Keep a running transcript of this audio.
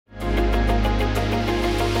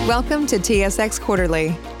Welcome to TSX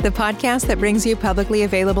Quarterly, the podcast that brings you publicly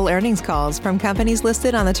available earnings calls from companies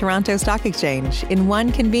listed on the Toronto Stock Exchange in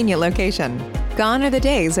one convenient location. Gone are the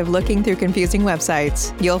days of looking through confusing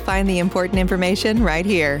websites. You'll find the important information right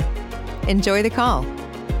here. Enjoy the call.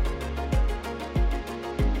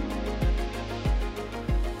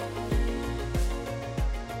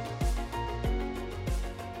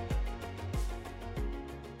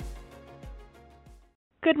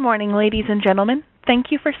 Good morning, ladies and gentlemen.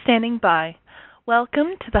 Thank you for standing by.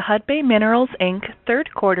 Welcome to the Hudbay Minerals Inc.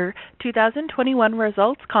 Third Quarter 2021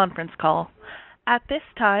 Results Conference Call. At this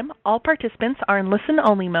time, all participants are in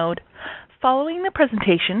listen-only mode. Following the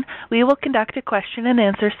presentation, we will conduct a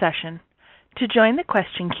question-and-answer session. To join the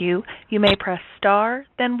question queue, you may press star,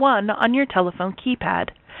 then 1 on your telephone keypad.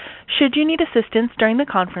 Should you need assistance during the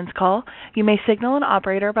conference call, you may signal an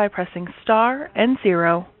operator by pressing star and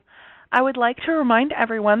 0. I would like to remind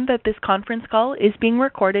everyone that this conference call is being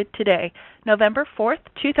recorded today, November 4th,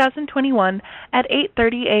 2021 at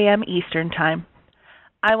 8:30 a.m. Eastern Time.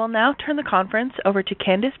 I will now turn the conference over to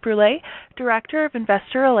Candace Brûlé, Director of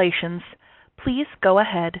Investor Relations. Please go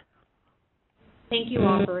ahead. Thank you,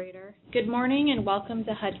 operator. Good morning and welcome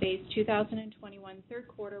to Hudbay's 2021 third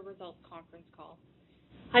quarter results conference call.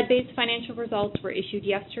 Hudbay's financial results were issued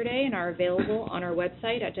yesterday and are available on our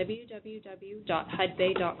website at www.hudbay.com.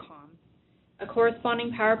 A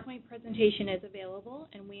corresponding PowerPoint presentation is available,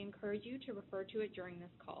 and we encourage you to refer to it during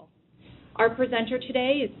this call. Our presenter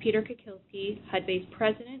today is Peter Kukielski, Hudbay's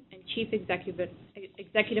President and Chief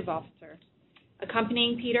Executive Officer.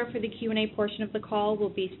 Accompanying Peter for the Q&A portion of the call will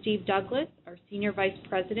be Steve Douglas, our Senior Vice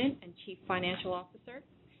President and Chief Financial Officer,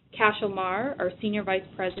 Cashel Meagher, our Senior Vice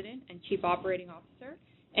President and Chief Operating Officer,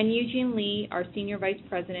 and Eugene Lei, our Senior Vice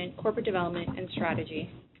President, Corporate Development and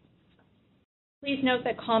Strategy. Please note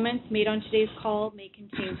that comments made on today's call may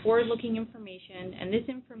contain forward-looking information, and this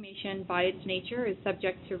information, by its nature, is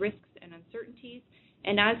subject to risks and uncertainties,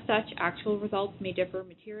 and as such, actual results may differ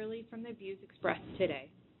materially from the views expressed today.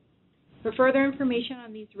 For further information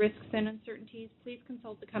on these risks and uncertainties, please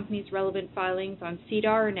consult the company's relevant filings on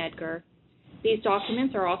SEDAR and EDGAR. These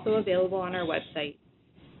documents are also available on our website.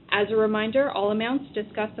 As a reminder, all amounts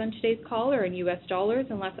discussed on today's call are in U.S. dollars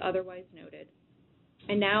unless otherwise noted.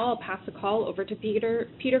 And now I'll pass the call over to Peter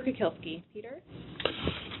Kukielski. Peter?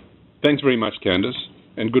 Thanks very much, Candace,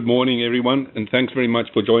 and good morning, everyone, and thanks very much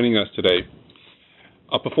for joining us today.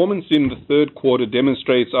 Our performance in the third quarter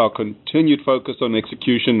demonstrates our continued focus on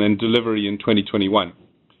execution and delivery in 2021.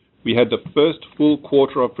 We had the first full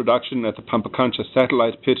quarter of production at the Pampacancha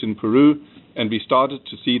satellite pit in Peru, and we started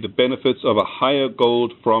to see the benefits of a higher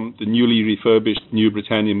gold from the newly refurbished New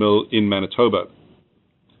Britannia mill in Manitoba.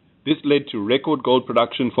 This led to record gold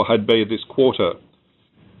production for Hudbay this quarter.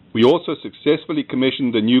 We also successfully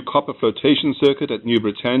commissioned the new copper flotation circuit at New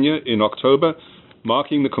Britannia in October,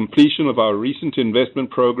 marking the completion of our recent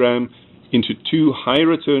investment program into 2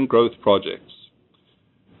 high-return growth projects.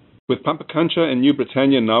 With Pampacancha and New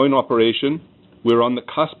Britannia now in operation, we're on the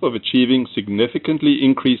cusp of achieving significantly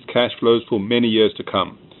increased cash flows for many years to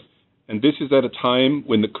come. And this is at a time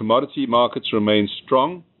when the commodity markets remain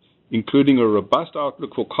strong, including a robust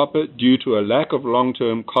outlook for copper due to a lack of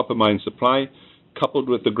long-term copper mine supply, coupled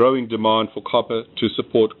with the growing demand for copper to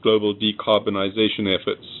support global decarbonization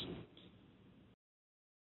efforts.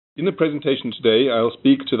 In the presentation today, I'll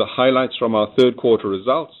speak to the highlights from our third quarter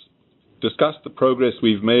results, discuss the progress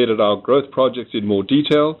we've made at our growth projects in more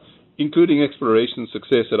detail, including exploration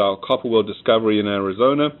success at our Copper World discovery in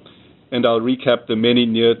Arizona, and I'll recap the many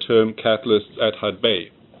near-term catalysts at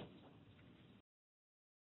Hudbay.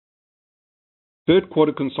 Third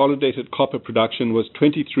quarter consolidated copper production was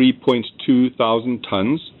 23.2 thousand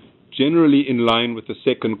tons, generally in line with the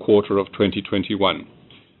second quarter of 2021.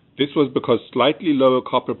 This was because slightly lower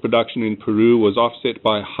copper production in Peru was offset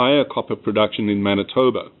by higher copper production in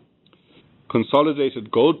Manitoba. Consolidated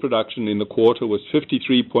gold production in the quarter was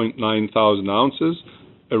 53.9 thousand ounces,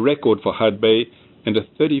 a record for Hudbay, and a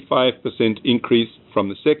 35% increase from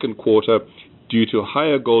the second quarter due to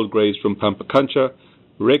higher gold grades from Pampacancha,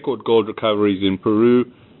 record gold recoveries in Peru,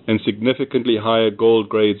 and significantly higher gold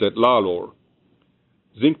grades at Lalor.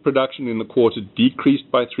 Zinc production in the quarter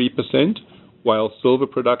decreased by 3%, while silver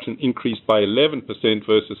production increased by 11%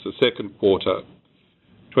 versus the second quarter.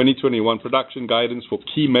 2021 production guidance for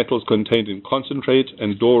key metals contained in concentrate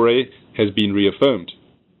and doré has been reaffirmed.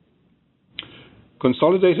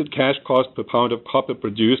 Consolidated cash cost per pound of copper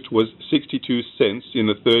produced was 62 cents in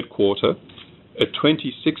the third quarter, a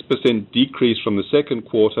 26% decrease from the second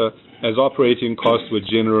quarter as operating costs were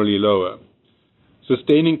generally lower.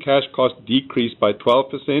 Sustaining cash costs decreased by 12%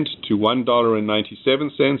 to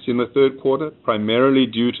 $1.97 in the third quarter, primarily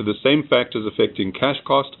due to the same factors affecting cash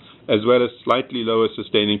cost, as well as slightly lower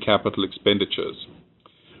sustaining capital expenditures.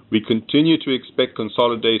 We continue to expect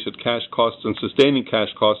consolidated cash costs and sustaining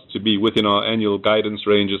cash costs to be within our annual guidance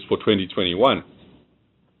ranges for 2021.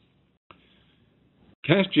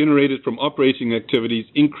 Cash generated from operating activities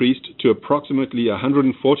increased to approximately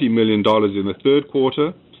 $140 million in the third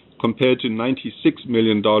quarter, compared to $96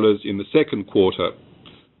 million in the second quarter.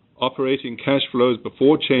 Operating cash flows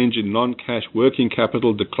before change in non-cash working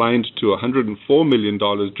capital declined to $104 million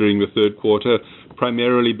during the third quarter,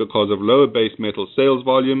 primarily because of lower base metal sales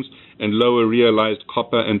volumes and lower realized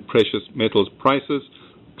copper and precious metals prices,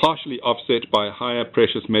 partially offset by higher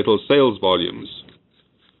precious metal sales volumes.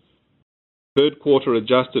 Third quarter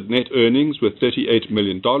adjusted net earnings were $38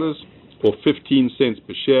 million, or 15 cents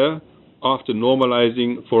per share, after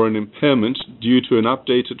normalizing for an impairment due to an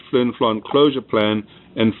updated Flin Flon closure plan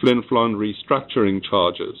and Flin Flon restructuring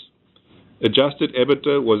charges. Adjusted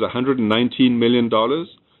EBITDA was $119 million,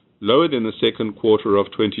 lower than the second quarter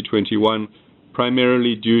of 2021,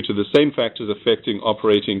 primarily due to the same factors affecting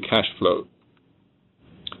operating cash flow.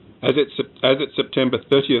 As at September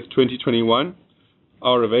 30th, 2021,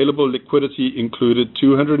 our available liquidity included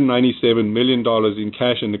 $297 million in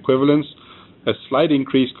cash and equivalents, a slight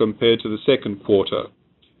increase compared to the second quarter.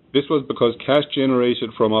 This was because cash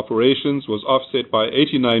generated from operations was offset by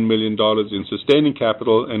 $89 million in sustaining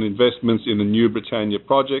capital and investments in the New Britannia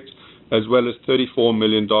project, as well as $34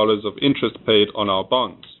 million of interest paid on our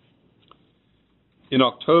bonds. In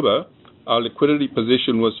October, our liquidity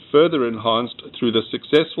position was further enhanced through the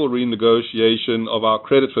successful renegotiation of our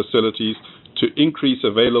credit facilities to increase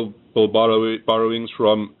available borrowings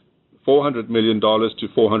from $400 million to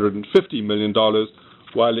 $450 million,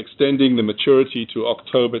 while extending the maturity to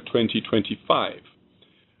October 2025.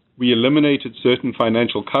 We eliminated certain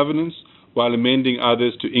financial covenants while amending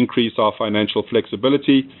others to increase our financial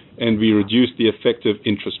flexibility, and we reduced the effective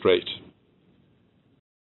interest rate.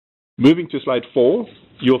 Moving to slide 4,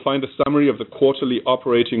 you'll find a summary of the quarterly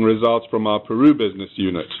operating results from our Peru business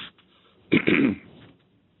unit.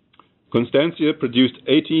 Constancia produced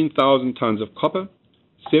 18,000 tons of copper,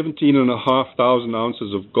 17,500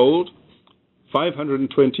 ounces of gold,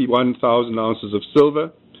 521,000 ounces of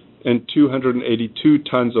silver, and 282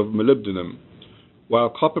 tons of molybdenum.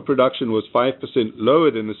 While copper production was 5%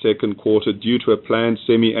 lower than the second quarter due to a planned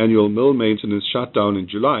semi-annual mill maintenance shutdown in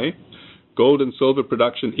July, gold and silver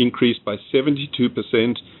production increased by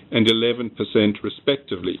 72% and 11%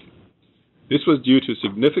 respectively. This was due to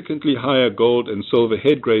significantly higher gold and silver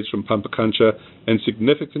head grades from Pampacancha and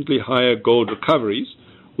significantly higher gold recoveries,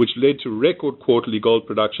 which led to record quarterly gold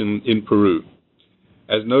production in Peru.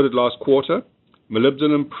 As noted last quarter,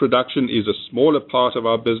 molybdenum production is a smaller part of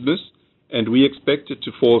our business, and we expect it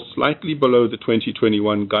to fall slightly below the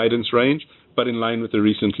 2021 guidance range, but in line with the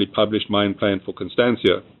recently published mine plan for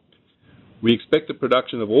Constancia. We expect the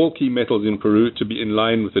production of all key metals in Peru to be in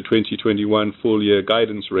line with the 2021 full-year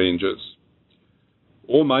guidance ranges.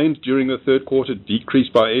 Ore mined during the third quarter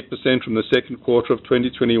decreased by 8% from the second quarter of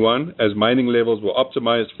 2021 as mining levels were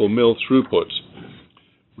optimized for mill throughput.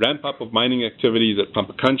 Ramp-up of mining activities at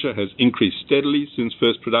Pampacancha has increased steadily since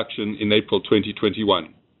first production in April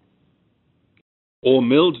 2021. Ore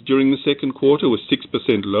milled during the second quarter was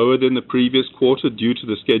 6% lower than the previous quarter due to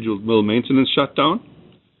the scheduled mill maintenance shutdown.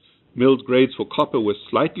 Milled grades for copper were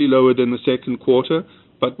slightly lower than the second quarter,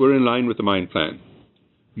 but were in line with the mine plan.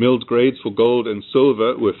 Milled grades for gold and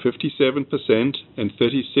silver were 57% and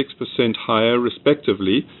 36% higher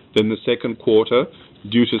respectively than the second quarter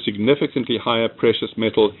due to significantly higher precious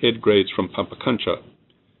metal head grades from Pampacancha.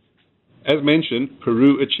 As mentioned,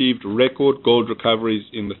 Peru achieved record gold recoveries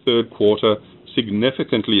in the third quarter,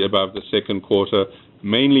 significantly above the second quarter,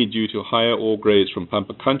 mainly due to higher ore grades from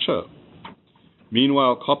Pampacancha.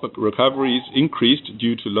 Meanwhile, copper recoveries increased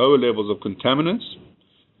due to lower levels of contaminants.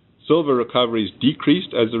 Silver recoveries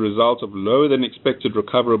decreased as a result of lower than expected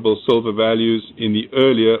recoverable silver values in the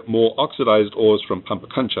earlier, more oxidized ores from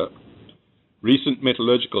Pampacancha. Recent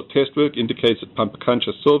metallurgical test work indicates that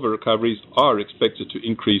Pampacancha silver recoveries are expected to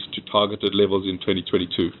increase to targeted levels in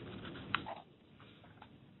 2022.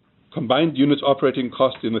 Combined unit operating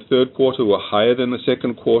costs in the third quarter were higher than the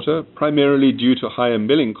second quarter, primarily due to higher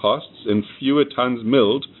milling costs and fewer tons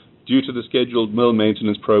milled due to the scheduled mill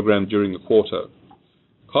maintenance program during the quarter.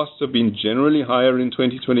 Costs have been generally higher in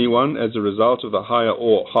 2021 as a result of the higher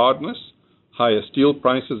ore hardness, higher steel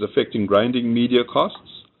prices affecting grinding media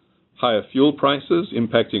costs, higher fuel prices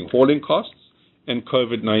impacting hauling costs, and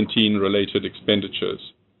COVID-19 related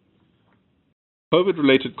expenditures.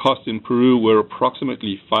 COVID-related costs in Peru were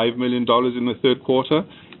approximately $5 million in the third quarter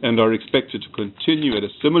and are expected to continue at a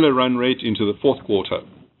similar run rate into the fourth quarter.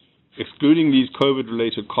 Excluding these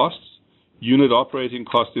COVID-related costs, unit operating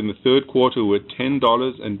costs in the third quarter were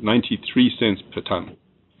 $10.93 per ton.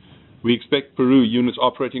 We expect Peru unit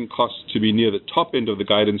operating costs to be near the top end of the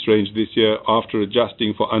guidance range this year after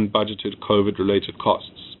adjusting for unbudgeted COVID-related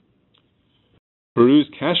costs. Peru's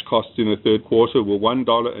cash costs in the third quarter were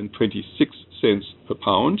 $1.26 per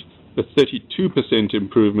pound, a 32%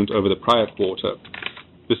 improvement over the prior quarter.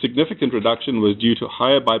 The significant reduction was due to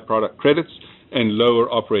higher byproduct credits and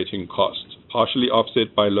lower operating costs, partially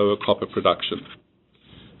offset by lower copper production.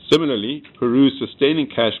 Similarly, Peru's sustaining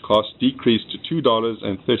cash costs decreased to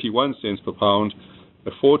 $2.31 per pound,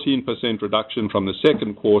 a 14% reduction from the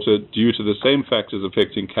second quarter due to the same factors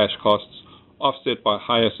affecting cash costs, offset by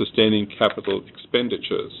higher sustaining capital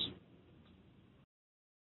expenditures.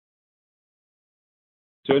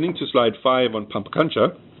 Turning to slide 5 on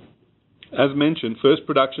Pampacancha. As mentioned, first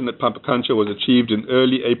production at Pampacancha was achieved in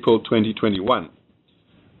early April 2021.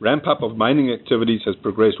 Ramp-up of mining activities has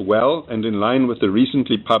progressed well and in line with the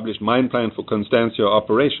recently published mine plan for Constancia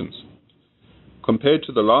operations. Compared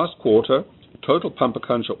to the last quarter, total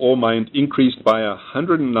Pampacancha ore mined increased by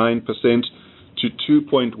 109% to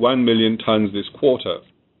 2.1 million tons this quarter.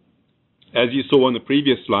 As you saw on the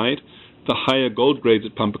previous slide, the higher gold grades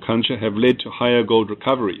at Pampacancha have led to higher gold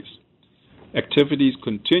recoveries. Activities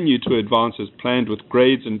continue to advance as planned, with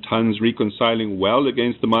grades and tons reconciling well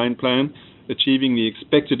against the mine plan, achieving the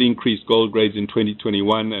expected increased gold grades in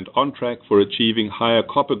 2021 and on track for achieving higher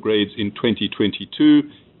copper grades in 2022,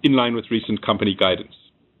 in line with recent company guidance.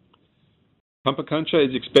 Pampacancha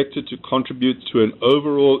is expected to contribute to an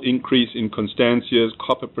overall increase in Constancia's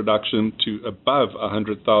copper production to above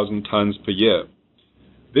 100,000 tons per year.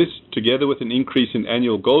 This, together with an increase in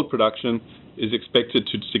annual gold production, is expected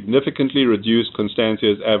to significantly reduce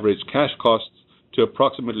Constancia's average cash costs to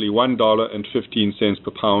approximately $1.15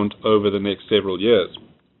 per pound over the next several years.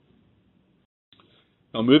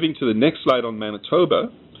 Now moving to the next slide on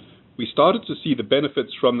Manitoba, we started to see the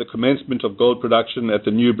benefits from the commencement of gold production at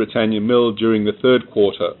the New Britannia Mill during the third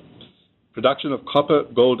quarter. Production of copper,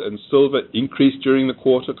 gold, and silver increased during the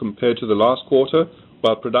quarter compared to the last quarter,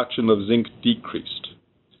 while production of zinc decreased.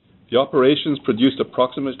 The operations produced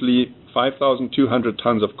approximately 5,200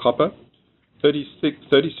 tons of copper,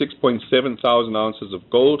 36.7 thousand ounces of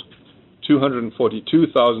gold,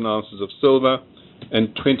 242,000 ounces of silver,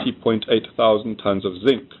 and 20.8 thousand tons of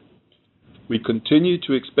zinc. We continue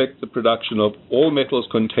to expect the production of all metals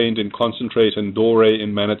contained in concentrate and doré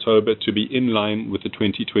in Manitoba to be in line with the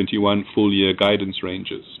 2021 full-year guidance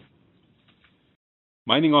ranges.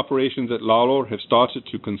 Mining operations at Lalor have started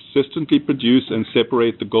to consistently produce and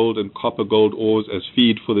separate the gold and copper-gold ores as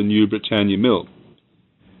feed for the New Britannia Mill.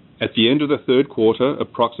 At the end of the third quarter,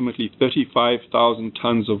 approximately 35,000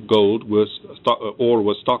 tons of gold ore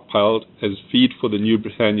was stockpiled as feed for the New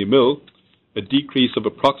Britannia Mill, a decrease of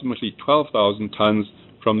approximately 12,000 tons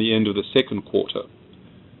from the end of the second quarter.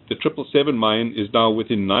 The 777 mine is now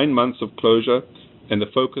within 9 months of closure, and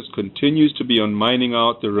the focus continues to be on mining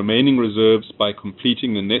out the remaining reserves by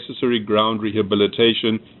completing the necessary ground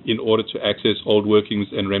rehabilitation in order to access old workings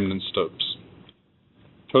and remnant stopes.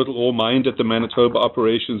 Total ore mined at the Manitoba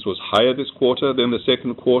operations was higher this quarter than the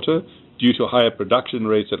second quarter due to higher production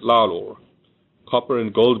rates at Lalor. Copper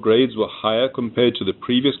and gold grades were higher compared to the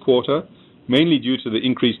previous quarter, mainly due to the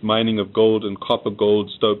increased mining of gold and copper-gold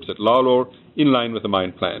stopes at Lalor, in line with the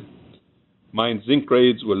mine plan. Mined zinc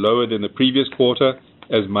grades were lower than the previous quarter,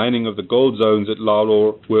 as mining of the gold zones at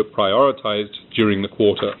Lalor were prioritized during the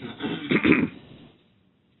quarter.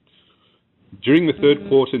 During the third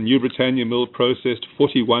quarter, New Britannia Mill processed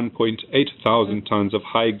 41.8 thousand tons of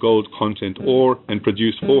high gold content ore and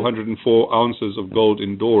produced 404 ounces of gold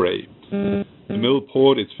in doré. The mill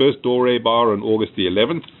poured its first doré bar on August the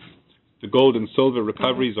 11th. The gold and silver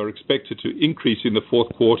recoveries are expected to increase in the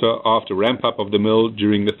fourth quarter after ramp-up of the mill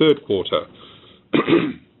during the third quarter.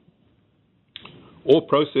 Ore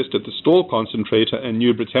processed at the Stall concentrator and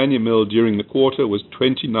New Britannia Mill during the quarter was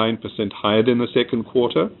 29% higher than the second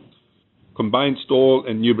quarter. Combined Stall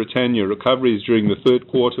and New Britannia recoveries during the third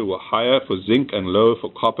quarter were higher for zinc and lower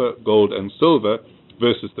for copper, gold, and silver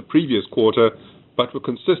versus the previous quarter, but were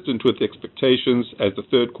consistent with expectations as the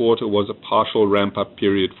third quarter was a partial ramp-up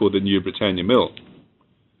period for the New Britannia Mill.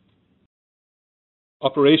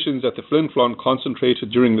 Operations at the Flin Flon concentrator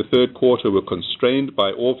during the third quarter were constrained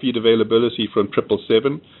by ore feed availability from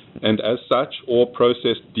 777, and as such, ore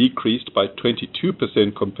processed decreased by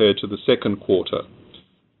 22% compared to the second quarter.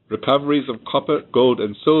 Recoveries of copper, gold,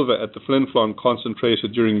 and silver at the Flin Flon concentrator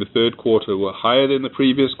during the third quarter were higher than the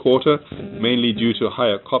previous quarter, mainly due to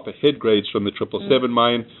higher copper head grades from the 777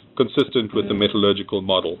 mine, consistent with the metallurgical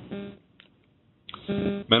model.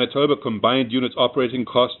 Manitoba combined unit operating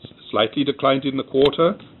costs slightly declined in the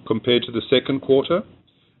quarter compared to the second quarter.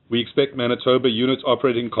 We expect Manitoba unit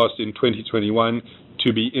operating costs in 2021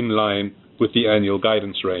 to be in line with the annual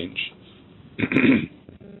guidance range.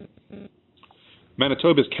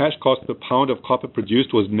 Manitoba's cash cost per pound of copper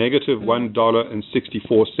produced was negative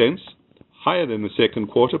 $1.64, higher than the second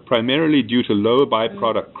quarter, primarily due to lower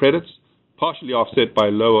byproduct credits, partially offset by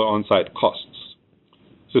lower on-site costs.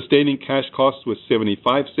 Sustaining cash costs were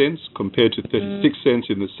 75 cents compared to 36 cents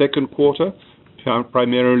in the second quarter,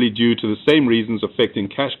 primarily due to the same reasons affecting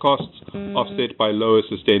cash costs, offset by lower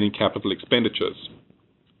sustaining capital expenditures.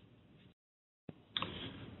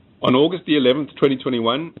 On August the 11th,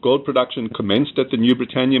 2021, gold production commenced at the New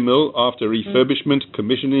Britannia Mill after refurbishment,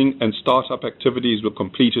 commissioning, and startup activities were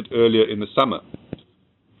completed earlier in the summer.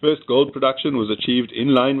 First gold production was achieved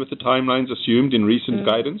in line with the timelines assumed in recent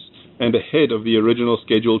guidance and ahead of the original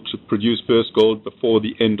schedule to produce first gold before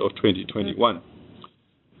the end of 2021.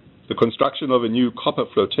 The construction of a new copper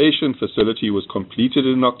flotation facility was completed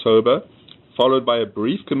in October, followed by a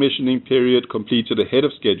brief commissioning period completed ahead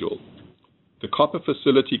of schedule. The copper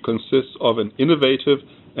facility consists of an innovative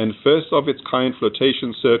and first-of-its-kind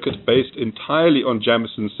flotation circuit based entirely on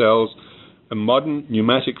Jameson cells, a modern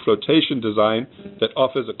pneumatic flotation design that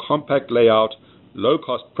offers a compact layout,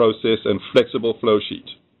 low-cost process, and flexible flow sheet.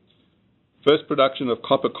 First production of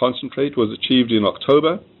copper concentrate was achieved in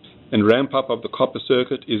October, and ramp-up of the copper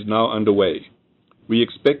circuit is now underway. We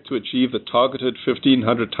expect to achieve the targeted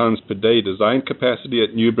 1,500 tons per day design capacity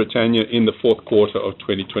at New Britannia in the fourth quarter of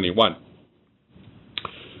 2021.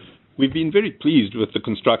 We've been very pleased with the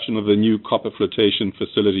construction of the new copper flotation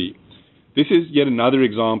facility. This is yet another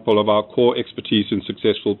example of our core expertise in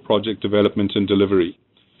successful project development and delivery.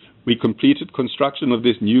 We completed construction of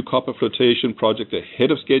this new copper flotation project ahead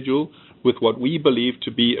of schedule with what we believe to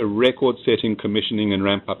be a record-setting commissioning and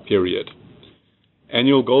ramp-up period.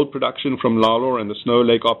 Annual gold production from Lalor and the Snow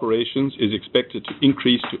Lake operations is expected to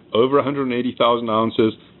increase to over 180,000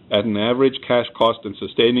 ounces at an average cash cost and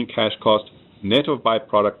sustaining cash cost net of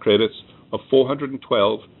byproduct credits of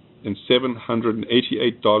 $412 and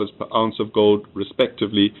 $788 per ounce of gold,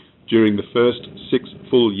 respectively, during the first 6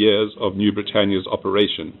 full years of New Britannia's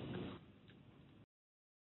operation.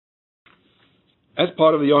 As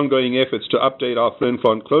part of the ongoing efforts to update our Flin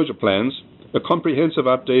Flon closure plans, a comprehensive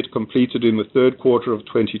update completed in the third quarter of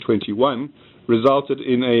 2021 resulted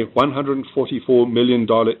in a $144 million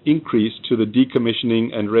increase to the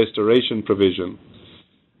decommissioning and restoration provision.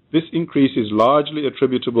 This increase is largely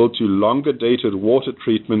attributable to longer-dated water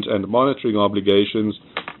treatment and monitoring obligations,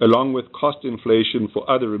 along with cost inflation for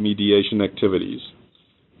other remediation activities.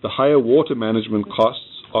 The higher water management costs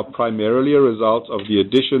are primarily a result of the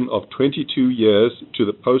addition of 22 years to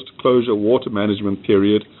the post-closure water management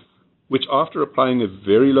period, which, after applying a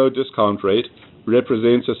very low discount rate,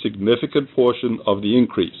 represents a significant portion of the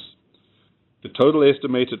increase. The total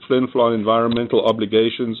estimated Flin Flon environmental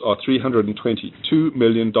obligations are $322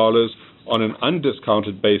 million on an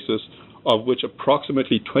undiscounted basis, of which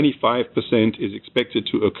approximately 25% is expected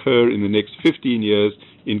to occur in the next 15 years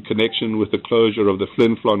in connection with the closure of the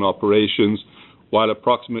Flin Flon operations, while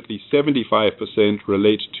approximately 75%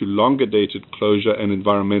 relate to longer-dated closure and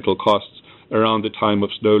environmental costs around the time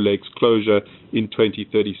of Snow Lake's closure in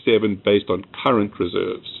 2037 based on current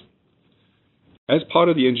reserves. As part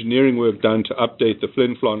of the engineering work done to update the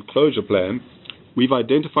Flin Flon closure plan, we've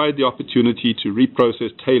identified the opportunity to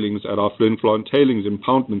reprocess tailings at our Flin Flon tailings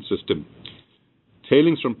impoundment system.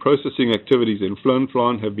 Tailings from processing activities in Flin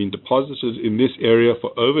Flon have been deposited in this area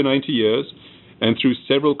for over 90 years and through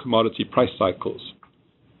several commodity price cycles.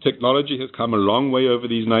 Technology has come a long way over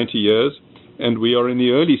these 90 years, and we are in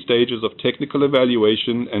the early stages of technical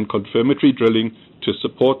evaluation and confirmatory drilling to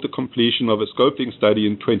support the completion of a scoping study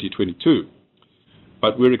in 2022.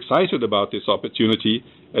 But we're excited about this opportunity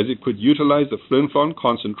as it could utilize the Flin Flon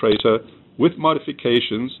concentrator with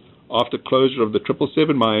modifications after closure of the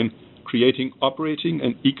 777 mine, creating operating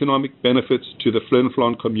and economic benefits to the Flin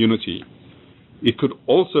Flon community. It could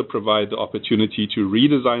also provide the opportunity to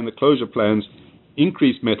redesign the closure plans,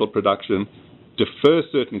 increase metal production, defer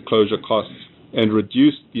certain closure costs, and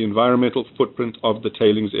reduce the environmental footprint of the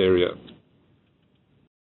tailings area.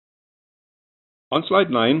 On slide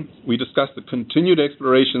 9, we discuss the continued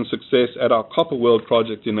exploration success at our Copper World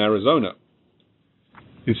project in Arizona.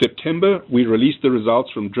 In September, we released the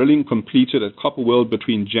results from drilling completed at Copper World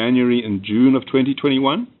between January and June of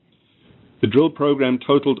 2021. The drill program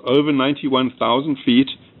totaled over 91,000 feet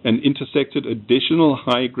and intersected additional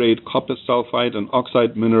high-grade copper sulfide and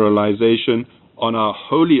oxide mineralization on our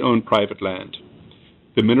wholly owned private land.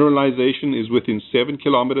 The mineralization is within 7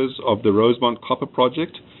 kilometers of the Rosemont Copper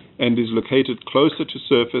Project and is located closer to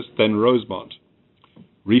surface than Rosemont.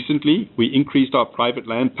 Recently, we increased our private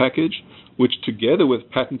land package, which together with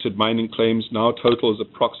patented mining claims now totals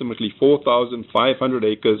approximately 4,500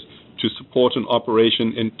 acres to support an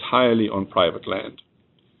operation entirely on private land.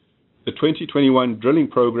 The 2021 drilling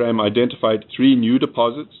program identified 3 new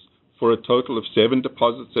deposits for a total of 7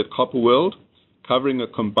 deposits at Copper World, covering a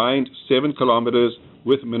combined 7 kilometers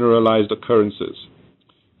with mineralized occurrences.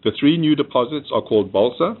 The 3 new deposits are called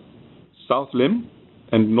Balsa, South Limb,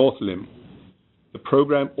 and North Limb. The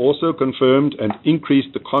program also confirmed and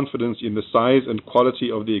increased the confidence in the size and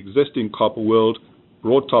quality of the existing Copper World,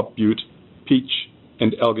 Broadtop Butte, Peach,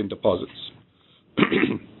 and Elgin deposits.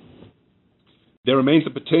 There remains the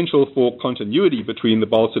potential for continuity between the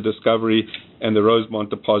Balsa discovery and the Rosemont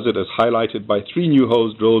deposit, as highlighted by 3 new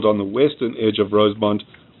holes drilled on the western edge of Rosemont,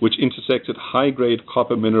 which intersected high-grade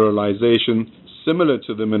copper mineralization similar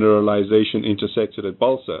to the mineralization intersected at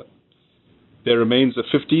Balsa. There remains a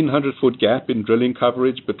 1,500-foot gap in drilling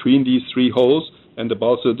coverage between these 3 holes and the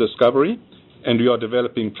Balsa discovery, and we are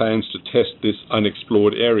developing plans to test this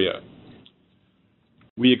unexplored area.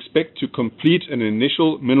 We expect to complete an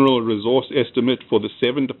initial mineral resource estimate for the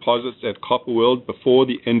 7 deposits at Copper World before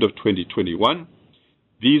the end of 2021.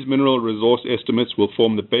 These mineral resource estimates will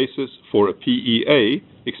form the basis for a PEA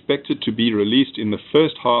expected to be released in the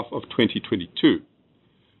first half of 2022.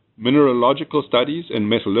 Mineralogical studies and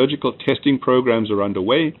metallurgical testing programs are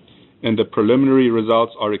underway, and the preliminary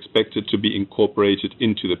results are expected to be incorporated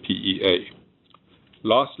into the PEA.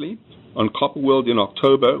 Lastly, on Copper World in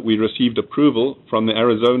October, we received approval from the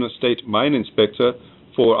Arizona State Mine Inspector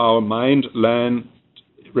for our mined land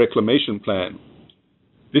reclamation plan.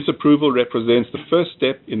 This approval represents the first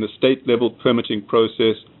step in the state-level permitting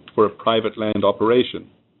process for a private land operation.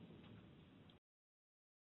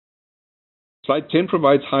 Slide 10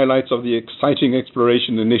 provides highlights of the exciting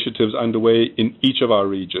exploration initiatives underway in each of our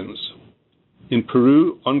regions. In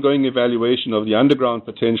Peru, ongoing evaluation of the underground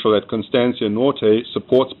potential at Constancia Norte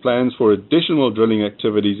supports plans for additional drilling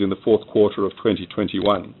activities in the fourth quarter of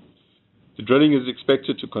 2021. The drilling is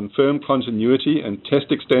expected to confirm continuity and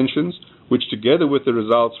test extensions, which together with the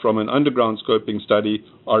results from an underground scoping study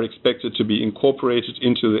are expected to be incorporated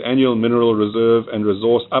into the annual mineral reserve and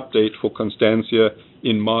resource update for Constancia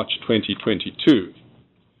in March 2022.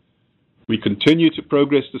 We continue to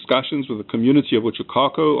progress discussions with the community of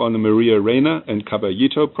Uchucarcco on the Maria Reina and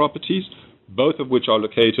Caballito properties, both of which are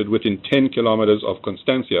located within 10 kilometers of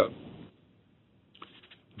Constancia.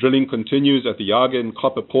 Drilling continues at the Llaguen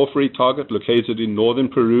copper porphyry target located in northern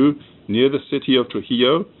Peru, near the city of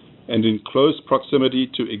Trujillo, and in close proximity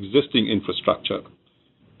to existing infrastructure.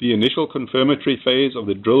 The initial confirmatory phase of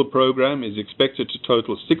the drill program is expected to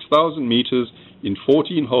total 6,000 meters in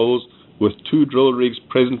 14 holes, with 2 drill rigs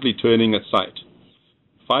presently turning at site.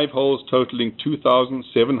 5 holes totaling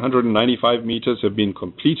 2,795 meters have been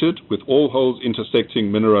completed, with all holes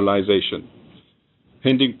intersecting mineralization.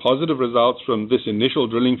 Pending positive results from this initial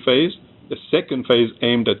drilling phase, the second phase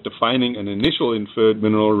aimed at defining an initial inferred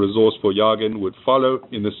mineral resource for Llaguen would follow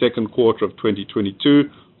in the second quarter of 2022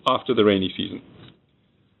 after the rainy season.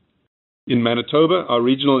 In Manitoba, our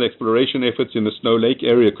regional exploration efforts in the Snow Lake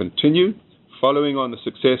area continue, following on the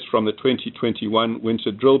success from the 2021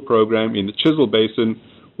 winter drill program in the Chisel Basin,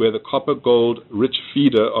 where the copper-gold rich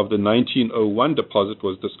feeder of the 1901 deposit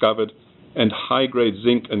was discovered and high-grade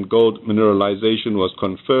zinc and gold mineralization was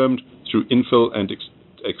confirmed through infill and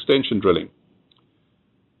extension drilling.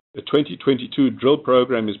 The 2022 drill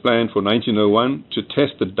program is planned for 1901 to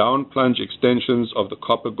test the down plunge extensions of the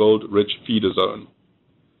copper-gold rich feeder zone.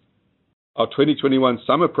 Our 2021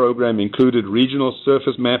 summer program included regional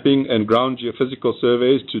surface mapping and ground geophysical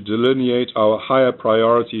surveys to delineate our higher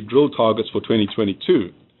priority drill targets for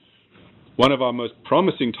 2022. One of our most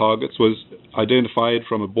promising targets was identified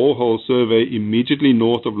from a borehole survey immediately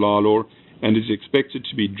north of Lalor and is expected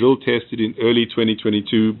to be drill tested in early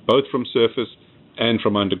 2022, both from surface and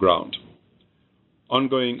from underground.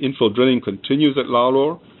 Ongoing infill drilling continues at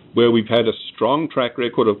Lalor, where we've had a strong track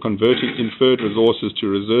record of converting inferred resources to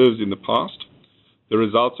reserves in the past. The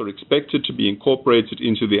results are expected to be incorporated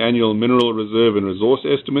into the annual mineral reserve and resource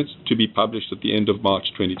estimates to be published at the end of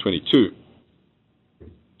March 2022.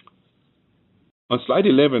 On slide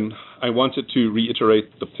 11, I wanted to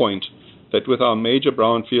reiterate the point that with our major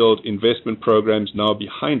brownfield investment programs now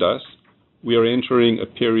behind us, we are entering a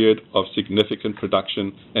period of significant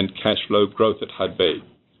production and cash flow growth at Hudbay.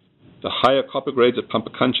 The higher copper grades at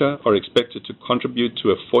Pampacancha are expected to contribute to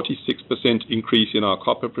a 46% increase in our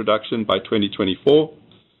copper production by 2024.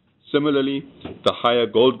 Similarly, the higher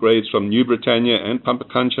gold grades from New Britannia and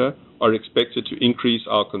Pampacancha are expected to increase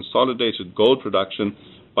our consolidated gold production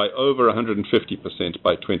by over 150%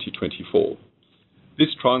 by 2024.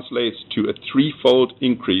 This translates to a threefold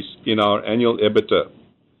increase in our annual EBITDA,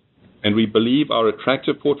 and we believe our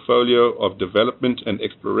attractive portfolio of development and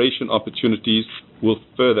exploration opportunities will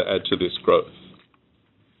further add to this growth.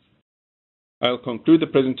 I'll conclude the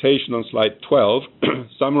presentation on slide 12,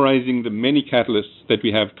 summarizing the many catalysts that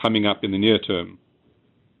we have coming up in the near term.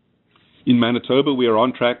 In Manitoba, we are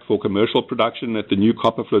on track for commercial production at the new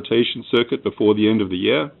copper flotation circuit before the end of the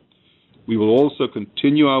year. We will also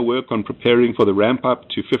continue our work on preparing for the ramp-up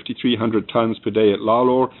to 5,300 tons per day at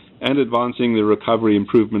Lalor and advancing the recovery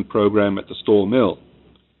improvement program at the Stall Mill.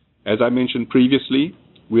 As I mentioned previously,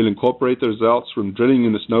 we'll incorporate the results from drilling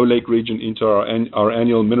in the Snow Lake region into our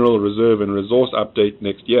annual mineral reserve and resource update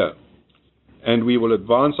next year. And we will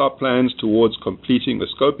advance our plans towards completing a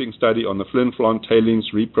scoping study on the Flin Flon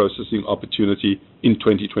tailings reprocessing opportunity in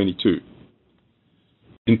 2022.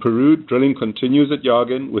 In Peru, drilling continues at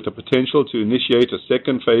Llaguen with the potential to initiate a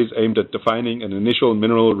second phase aimed at defining an initial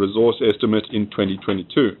mineral resource estimate in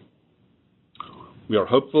 2022. We are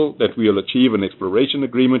hopeful that we will achieve an exploration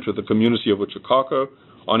agreement with the community of Uchucarcco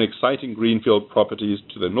on exciting greenfield properties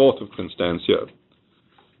to the north of Constancia.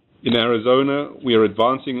 In Arizona, we are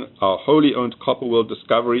advancing our wholly owned Copper World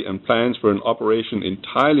discovery and plans for an operation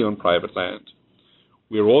entirely on private land.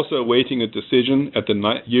 We are also awaiting a decision at the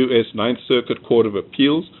U.S. Ninth Circuit Court of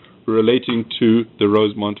Appeals relating to the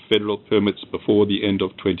Rosemont federal permits before the end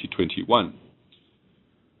of 2021.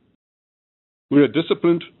 We're a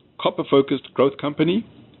disciplined, copper-focused growth company,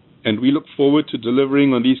 and we look forward to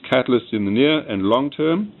delivering on these catalysts in the near and long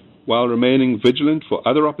term, while remaining vigilant for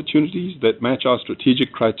other opportunities that match our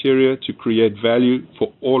strategic criteria to create value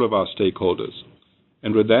for all of our stakeholders.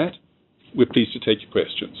 And with that, we're pleased to take your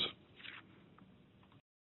questions.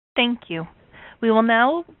 Thank you. We will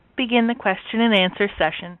now begin the question and answer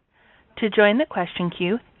session. To join the question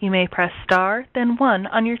queue, you may press star, then 1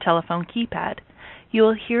 on your telephone keypad. You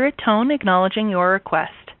will hear a tone acknowledging your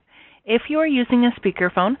request. If you are using a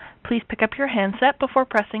speakerphone, please pick up your handset before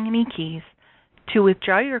pressing any keys. To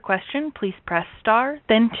withdraw your question, please press star,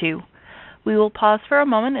 then 2. We will pause for a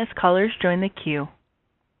moment as callers join the queue.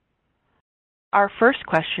 Our first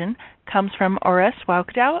question comes from Orest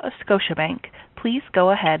Wowkodaw of Scotiabank. Please go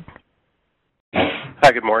ahead.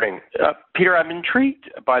 Hi, good morning. Peter, I'm intrigued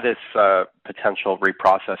by this potential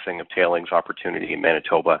reprocessing of tailings opportunity in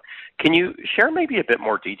Manitoba. Can you share maybe a bit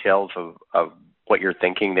more details of what you're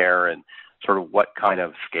thinking there and sort of what kind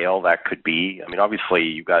of scale that could be? I mean, obviously,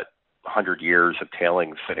 you've got 100 years of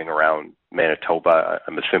tailings sitting around Manitoba.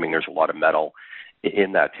 I'm assuming there's a lot of metal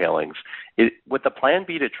in that tailings. Would the plan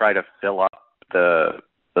be to try to fill up the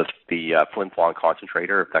Flin Flon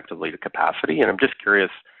concentrator effectively to capacity? And I'm just curious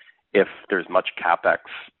if there's much CapEx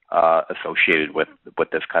associated with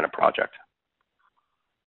this kind of project.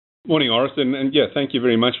 Morning, Orest, and yeah, thank you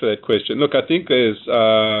very much for that question. Look, I think there's,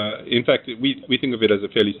 in fact, we think of it as a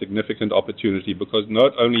fairly significant opportunity because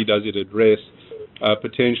not only does it address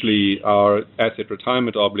potentially our asset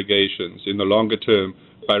retirement obligations in the longer term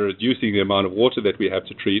by reducing the amount of water that we have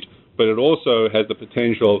to treat, but it also has the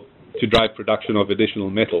potential to drive production of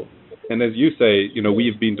additional metal. And as you say,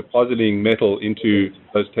 we've been depositing metal into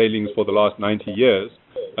those tailings for the last 90 years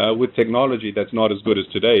with technology that's not as good as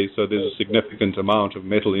today, so there's a significant amount of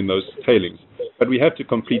metal in those tailings. But we have to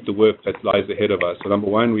complete the work that lies ahead of us. So number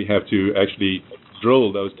one, we have to actually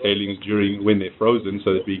drill those tailings when they're frozen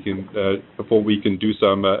so that we can, before we can do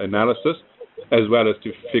some analysis, as well as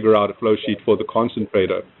to figure out a flow sheet for the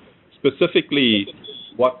concentrator. Specifically,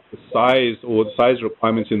 what the size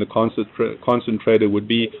requirements in the concentrator would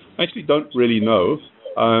be, I actually don't really know,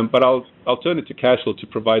 but I'll turn it to Cashel to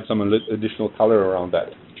provide some additional color around that.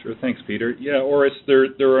 Sure, thanks, Peter. Yeah, Orest,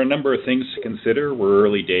 there are a number of things to consider. We're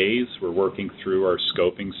early days. We're working through our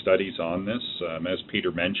scoping studies on this. As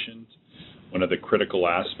Peter mentioned, one of the critical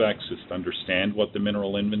aspects is to understand what the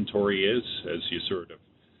mineral inventory is. As you sort of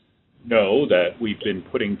know, that we've been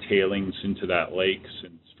putting tailings into that lake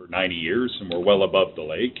for 90 years, and we're well above the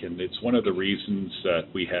lake, and it's one of the reasons that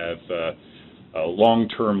we have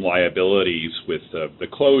long-term liabilities with the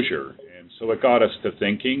closure. And so it got us to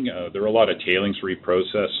thinking there are a lot of tailings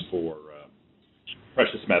reprocessed for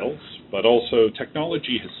precious metals, but also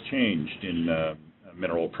technology has changed in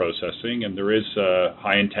mineral processing, and there is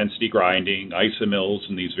high-intensity grinding, isomills,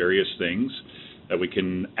 and these various things that we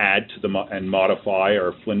can add to and modify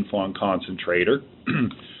our Flin Flon concentrator.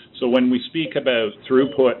 So when we speak about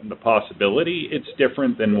throughput and the possibility, it's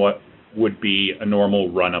different than what would be a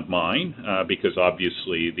normal run of mine, because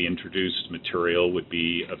obviously the introduced material would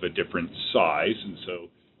be of a different size, and so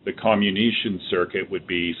the comminution circuit would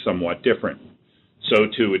be somewhat different. So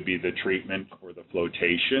too would be the treatment or the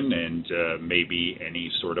flotation and maybe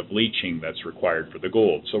any sort of leaching that's required for the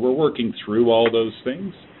gold. So we're working through all those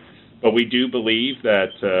things, but we do believe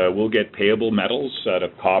that we'll get payable metals out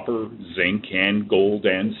of copper, zinc, and gold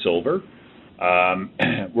and silver.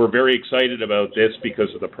 We're very excited about this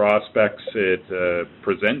because of the prospects it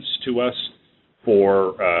presents to us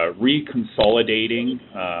for reconsolidating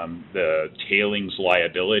the tailings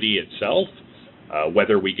liability itself,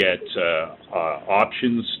 whether we get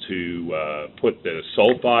options to put the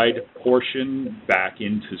sulfide portion back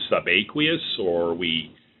into subaqueous, or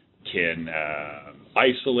we can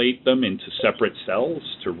isolate them into separate cells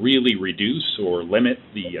to really reduce or limit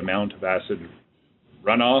the amount of acid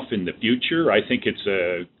runoff in the future. I think it's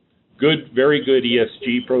a good, very good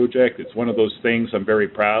ESG project. It's one of those things I'm very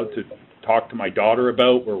proud to talk to my daughter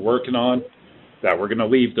about. We're working on that. We're going to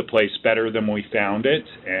leave the place better than we found it,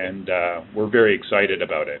 and we're very excited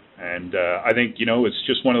about it. And I think, it's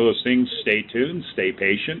just one of those things. Stay tuned, stay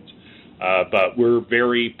patient, but we're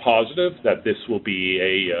very positive that this will be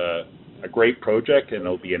a great project and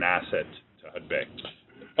it'll be an asset to Hudbay.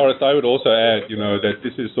 Horace, I would also add, that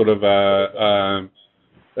this is sort of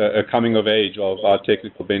a coming of age of our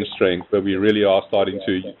technical bench strength, where we really are starting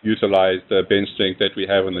to utilize the bench strength that we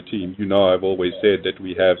have on the team. I've always said that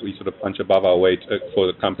we sort of punch above our weight for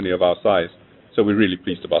the company of our size. So we're really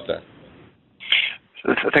pleased about that.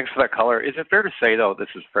 So thanks for that color. Is it fair to say, though, this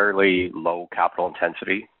is fairly low capital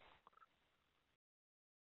intensity?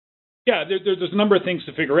 Yeah, there's a number of things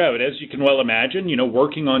to figure out. As you can well imagine,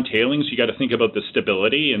 working on tailings, you got to think about the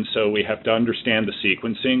stability, and so we have to understand the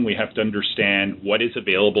sequencing. We have to understand what is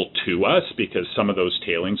available to us, because some of those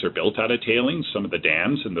tailings are built out of tailings, some of the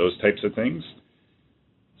dams and those types of things.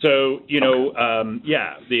 So,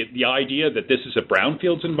 the idea that this is a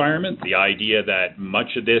brownfields environment, the idea that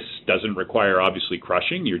much of this doesn't require, obviously,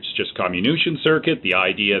 crushing, it's just comminution circuit, the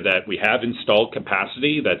idea that we have installed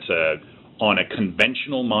capacity that's on a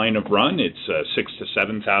conventional mine of run, it's a 6,000 to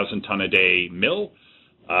 7,000 ton a day mill.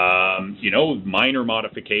 Minor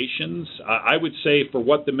modifications. I would say for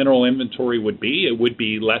what the mineral inventory would be, it would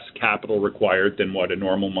be less capital required than what a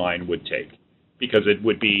normal mine would take, because it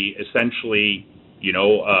would be essentially,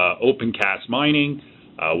 open cast mining.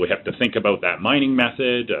 We have to think about that mining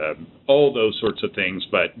method, all those sorts of things,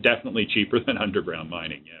 but definitely cheaper than underground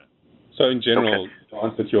mining. Yeah. So in general, the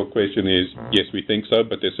answer to your question is yes, we think so,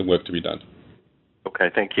 but there's some work to be done.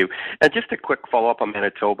 Okay, thank you. And just a quick follow-up on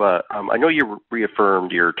Manitoba. I know you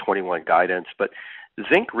reaffirmed your 21 guidance, but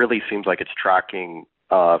zinc really seems like it's tracking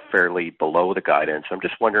fairly below the guidance. I'm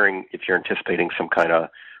just wondering if you're anticipating some kind of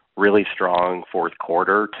really strong fourth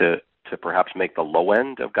quarter to perhaps make the low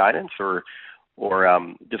end of guidance, or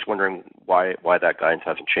just wondering why that guidance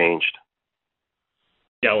hasn't changed.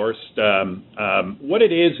 Yeah, Horst. What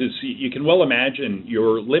it is you can well imagine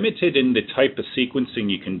you're limited in the type of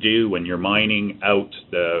sequencing you can do when you're mining out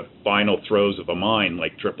the final throes of a mine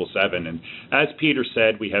like 777. And as Peter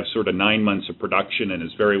said, we have sort of 9 months of production and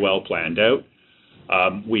it's very well planned out.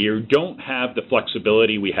 We don't have the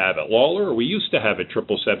flexibility we have at Lalor. We used to have at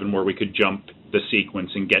 777 where we could jump the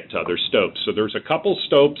sequence and get to other stopes. So there's a couple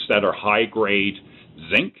stopes that are high-grade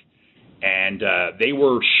zinc, and they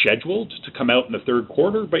were scheduled to come out in the third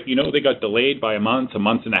quarter, but, they got delayed by a month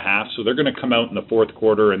and a half, so they're going to come out in the fourth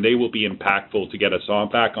quarter, and they will be impactful to get us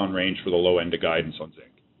back on range for the low end of guidance on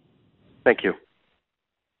zinc. Thank you.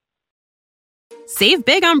 Save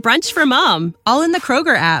big on brunch for mom, all in the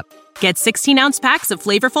Kroger app. Get 16-ounce packs of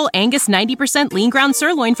flavorful Angus 90% lean ground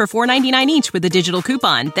sirloin for $4.99 each with a digital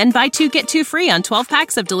coupon. Then buy 2, get 2 free on 12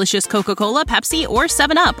 packs of delicious Coca-Cola, Pepsi, or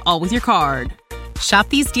 7-Up, all with your card. Shop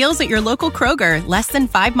these deals at your local Kroger, less than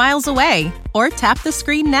 5 miles away. Or tap the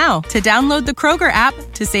screen now to download the Kroger app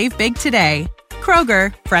to save big today.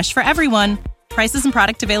 Kroger, fresh for everyone. Prices and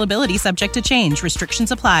product availability subject to change.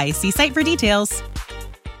 Restrictions apply. See site for details.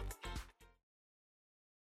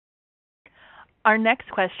 Our next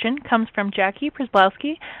question comes from Jackie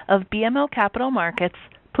Przybylowski of BMO Capital Markets.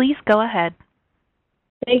 Please go ahead.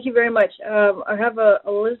 Thank you very much. I have a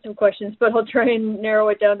list of questions, but I'll try and narrow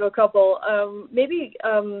it down to a couple. Maybe,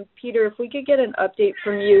 Peter, if we could get an update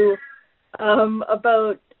from you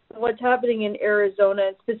about what's happening in Arizona,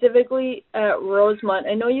 and specifically at Rosemont.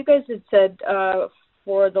 I know you guys had said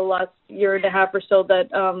for the last year and a half or so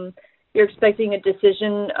that you're expecting a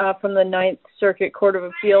decision from the Ninth Circuit Court of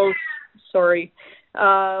Appeals,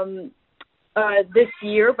 this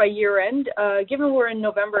year by year end. Given we're in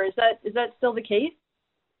November, is that still the case?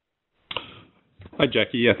 Hi,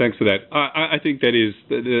 Jackie. Yeah, thanks for that. I think that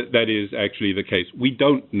is actually the case. We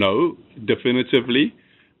don't know definitively,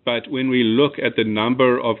 but when we look at the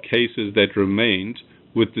number of cases that remained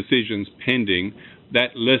with decisions pending,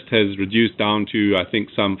 that list has reduced down to, I think,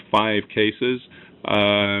 some 5 cases,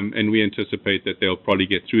 and we anticipate that they'll probably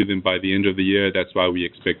get through them by the end of the year. That's why we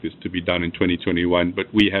expect this to be done in 2021,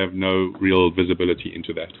 but we have no real visibility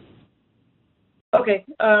into that. Okay,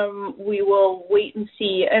 we will wait and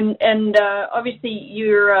see. And obviously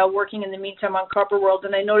you're working in the meantime on Copper World,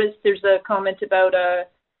 and I noticed there's a comment about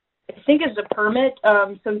I think it's a permit,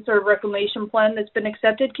 some sort of reclamation plan that's been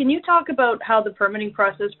accepted. Can you talk about how the permitting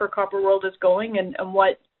process for Copper World is going and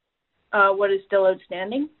what is still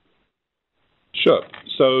outstanding? Sure.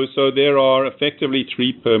 So there are effectively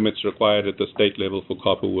 3 permits required at the state level for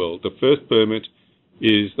Copper World. The first permit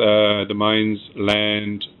is the mine's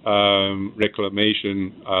land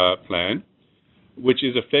reclamation plan, which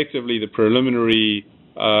is effectively the preliminary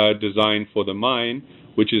design for the mine,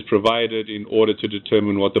 which is provided in order to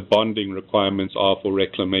determine what the bonding requirements are for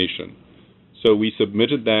reclamation. So we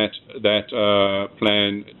submitted that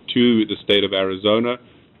plan to the state of Arizona.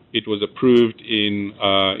 It was approved in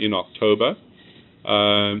October.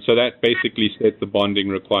 So that basically set the bonding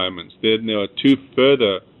requirements. Then there are 2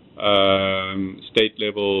 further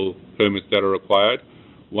state-level permits that are required.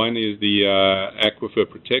 One is the Aquifer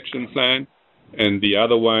Protection Plan, and the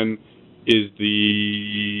other one is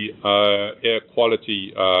the Air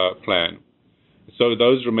Quality Plan. So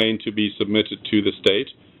those remain to be submitted to the state,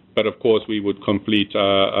 but of course we would complete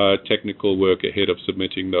technical work ahead of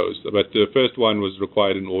submitting those. But the first one was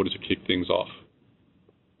required in order to kick things off.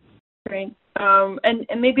 Great.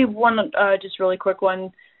 And maybe one just really quick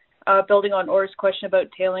one, building on Orr's question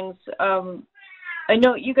about tailings. I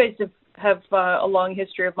know you guys have a long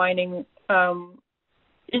history of mining.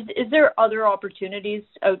 Is there other opportunities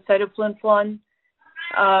outside of Flin Flon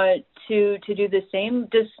to do the same?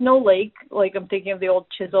 Does Snow Lake, like I'm thinking of the old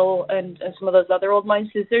Chisel and some of those other old mines,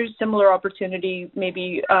 is there similar opportunity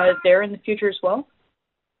maybe there in the future as well?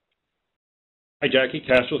 Hi, Jackie.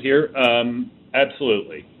 Cashel here.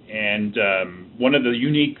 Absolutely. And one of the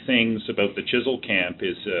unique things about the Chisel camp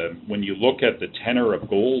is when you look at the tenor of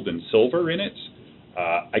gold and silver in it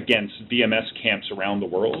against VMS camps around the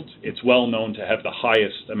world, it's well known to have the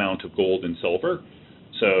highest amount of gold and silver.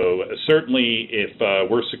 So certainly if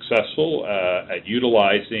we're successful at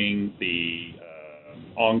utilizing the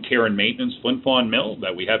on care and maintenance Flin Flon mill,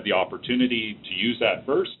 that we have the opportunity to use that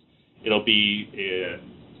first, it'll be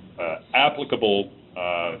applicable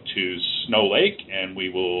to Snow Lake, and we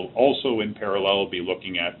will also in parallel be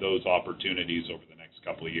looking at those opportunities over the next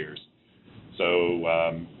couple of years.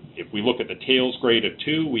 So if we look at the tails grade of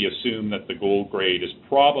 2, we assume that the gold grade is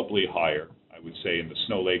probably higher, I would say, in the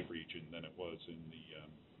Snow Lake region than it was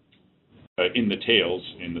in the tails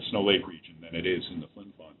in the Snow Lake region than it is in the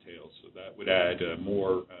Flin Flon tails. So that would add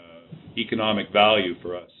more economic value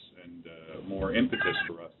for us and more impetus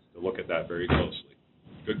for us to look at that very closely.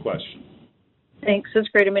 Good question. Thanks. That's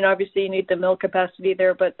great. I mean, obviously you need the mill capacity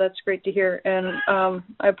there, but that's great to hear. And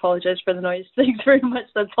I apologize for the noise. Thanks very much.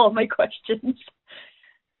 That's all my questions.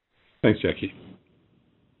 Thanks, Jackie.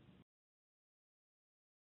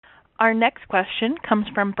 Our next question comes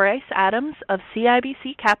from Bryce Adams of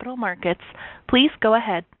CIBC Capital Markets. Please go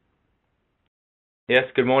ahead. Yes,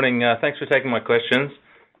 good morning. Thanks for taking my questions.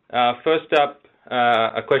 First up,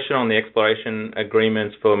 a question on the exploration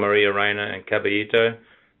agreements for Maria Reina and Caballito.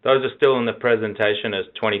 Those are still in the presentation as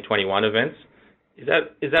 2021 events. Is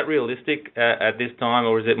that realistic at this time,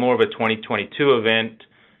 or is it more of a 2022 event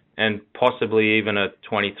and possibly even a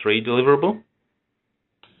 23 deliverable?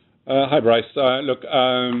 Hi, Bryce. Look,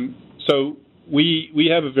 so we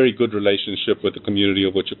have a very good relationship with the community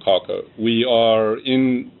of Wichikauka. We are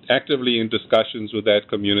actively in discussions with that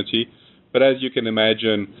community, but as you can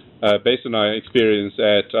imagine, based on our experience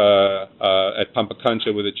at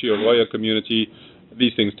Pampacancha with the Chiarroya community,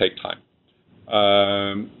 these things take time.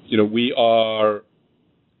 We are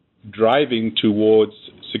driving towards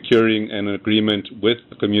securing an agreement with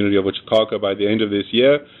the community of Wichikauka by the end of this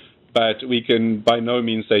year, but we can by no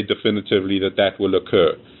means say definitively that will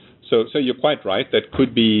occur. So you're quite right. That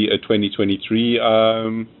could be a 2023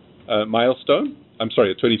 milestone. I'm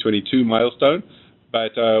sorry, a 2022 milestone,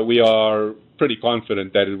 but we are pretty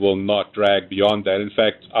confident that it will not drag beyond that. In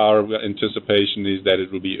fact, our anticipation is that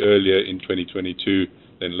it will be earlier in 2022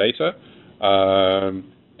 than later.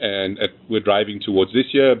 And we're driving towards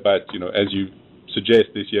this year, but as you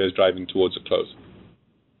suggest, this year is driving towards a close.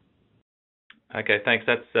 Okay, thanks.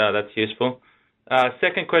 That's useful.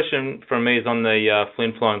 Second question from me is on the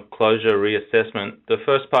Flin Flon closure reassessment. The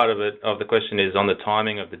first part of the question is on the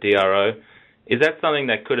timing of the DRO. Is that something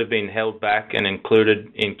that could have been held back and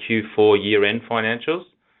included in Q4 year-end financials?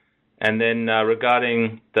 And then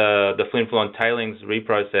regarding the Flin Flon tailings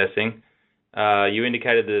reprocessing, you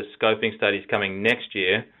indicated the scoping study is coming next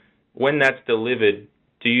year. When that's delivered,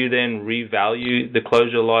 do you then revalue the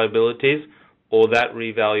closure liabilities, or that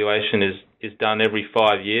revaluation is done every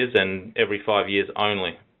 5 years and every 5 years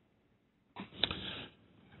only?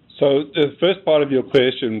 So the first part of your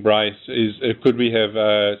question, Bryce, is could we have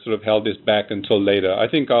sort of held this back until later? I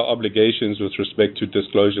think our obligations with respect to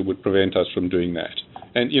disclosure would prevent us from doing that.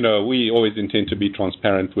 And, we always intend to be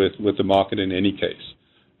transparent with the market in any case.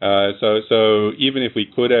 So even if we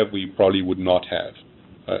could have, we probably would not have.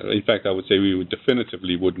 In fact, I would say we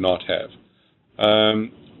definitively would not have.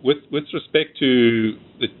 With respect to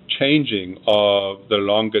the changing of the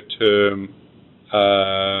longer-term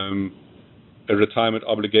retirement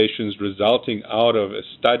obligations resulting out of a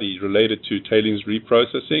study related to tailings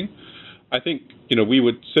reprocessing, I think we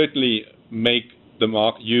would certainly make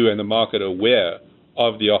you and the market aware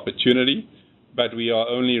of the opportunity, but we are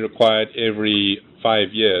only required every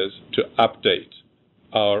 5 years to update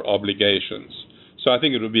our obligations. So I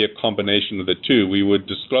think it would be a combination of the two. We would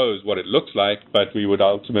disclose what it looks like, but we would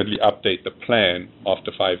ultimately update the plan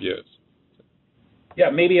after 5 years. Yeah,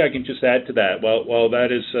 maybe I can just add to that. Well,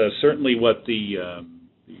 that is certainly what the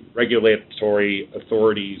regulatory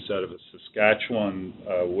authorities out of Saskatchewan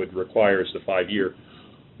would require as the 5-year.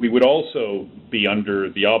 We would also be under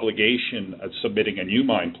the obligation of submitting a new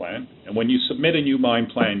mine plan. And when you submit a new mine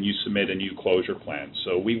plan, you submit a new closure plan.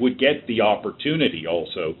 So we would get the opportunity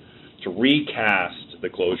also to recast the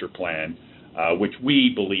closure plan, which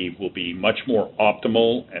we believe will be much more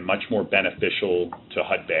optimal and much more beneficial to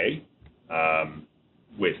Hudbay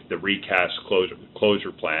with the recast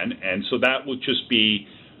closure plan. And so that will just be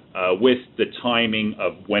with the timing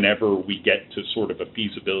of whenever we get to sort of a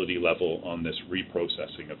feasibility level on this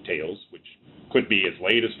reprocessing of tails, which could be as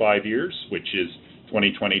late as 5 years, which is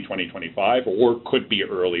 2020, 2025, or could be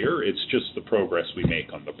earlier. It's just the progress we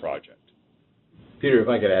make on the project. Peter, if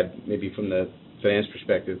I could add, maybe from the finance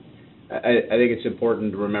perspective, I think it's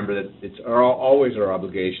important to remember that it's always our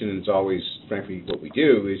obligation, and it's always, frankly, what we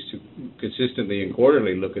do, is to consistently and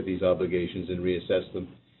quarterly look at these obligations and reassess them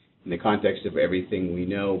in the context of everything we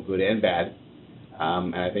know, good and bad.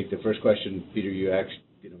 And I think the first question, Peter, you actually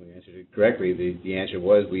answered it correctly. The answer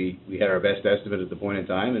was we had our best estimate at the point in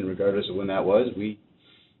time, and regardless of when that was, we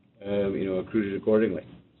accrued it accordingly.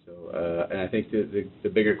 So, and I think the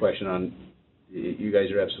bigger question on, you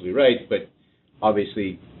guys are absolutely right, but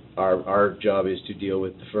obviously our job is to deal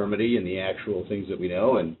with the firmity and the actual things that we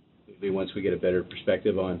know, and once we get a better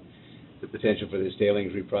perspective on the potential for this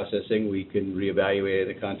tailings reprocessing, we can reevaluate it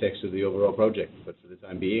in the context of the overall project. But for the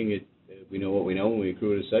time being, we know what we know, and we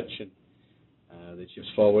accrue it as such, and the chips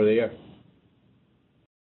fall where they are.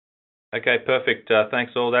 Okay, perfect.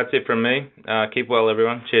 Thanks all. That's it from me. Keep well,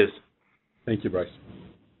 everyone. Cheers. Thank you, Bryce.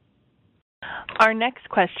 Our next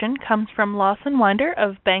question comes from Lawson Winder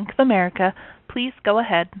of Bank of America. Please go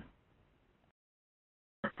ahead.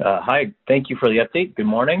 Hi, thank you for the update. Good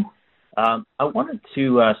morning. I wanted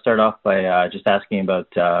to start off by just asking about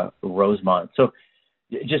Rosemont. So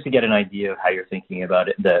just to get an idea of how you're thinking about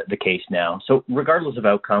it, the case now. So regardless of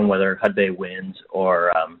outcome, whether Hudbay wins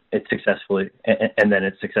or it's successfully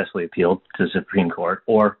appealed to the Supreme Court,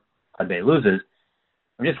 or Hudbay loses,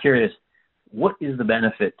 I'm just curious, what is the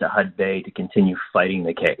benefit to Hudbay to continue fighting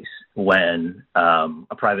the case when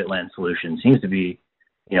a private land solution seems to be,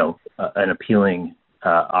 an appealing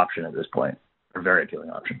option at this point, or very appealing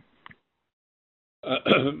option?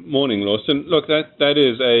 Morning, Lawson. Look, that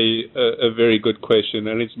is a very good question,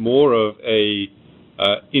 and it's more of a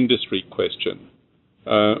industry question.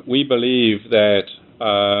 We believe that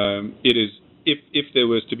it is, if there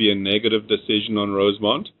was to be a negative decision on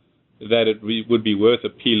Rosemont, that it would be worth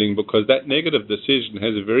appealing, because that negative decision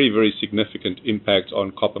has a very, very significant impact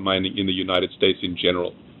on copper mining in the United States in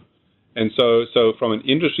general. And so from an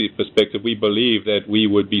industry perspective, we believe that we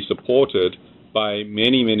would be supported by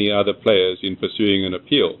many, many other players in pursuing an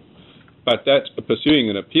appeal. But that pursuing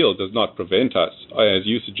an appeal does not prevent us, as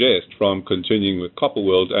you suggest, from continuing with Copper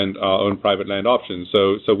World and our own private land options.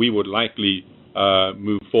 So we would likely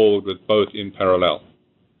move forward with both in parallel.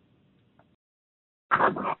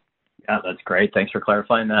 Yeah, that's great. Thanks for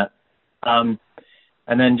clarifying that. And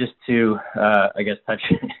then just to,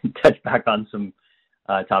 touch back on some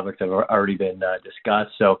topics that have already been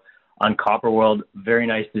discussed. So on Copper World, very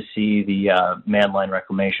nice to see the Manline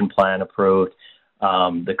Reclamation Plan approved.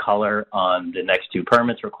 The color on the next two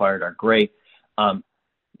permits required are great.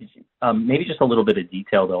 Maybe just a little bit of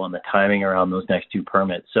detail, though, on the timing around those next two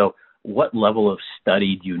permits. So what level of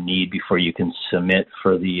study do you need before you can submit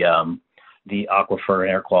for the aquifer and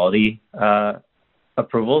air quality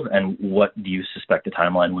approvals, and what do you suspect the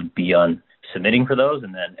timeline would be on submitting for those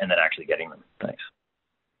and then actually getting them? Thanks.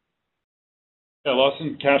 Yeah,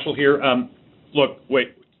 Lawson Cashel here.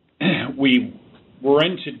 We're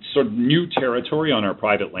into sort of new territory on our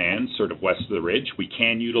private land, sort of west of the ridge. We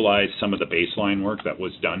can utilize some of the baseline work that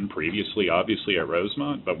was done previously, obviously, at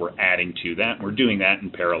Rosemont, but we're adding to that. We're doing that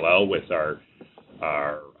in parallel with our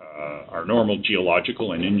normal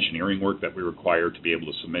geological and engineering work that we require to be able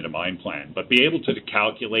to submit a mine plan. But be able to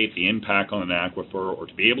calculate the impact on an aquifer, or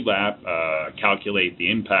to be able to calculate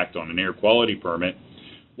the impact on an air quality permit,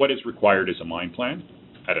 what is required is a mine plan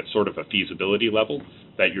at a sort of a feasibility level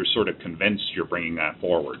that you're sort of convinced you're bringing that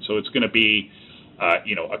forward. So it's going to be,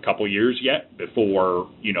 a couple years yet before,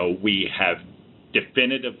 we have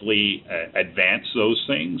definitively advanced those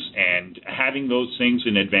things. And having those things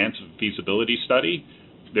in advance of a feasibility study,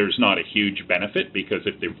 there's not a huge benefit, because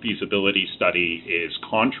if the feasibility study is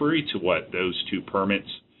contrary to what those two permits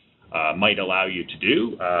might allow you to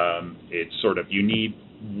do, it's sort of, you need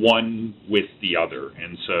one with the other.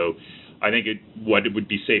 And so I think what it would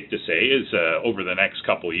be safe to say is over the next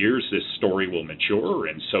couple of years, this story will mature,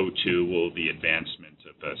 and so too will the advancement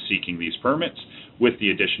of seeking these permits with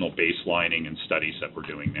the additional baselining and studies that we're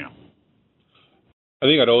doing now. I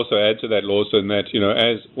think I'd also add to that, Lawson, that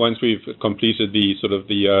once we've completed the sort of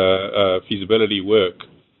the feasibility work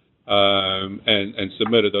and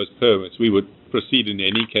submitted those permits, we would proceed in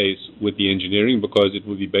any case with the engineering, because it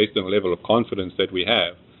would be based on a level of confidence that we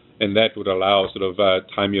have. And that would allow sort of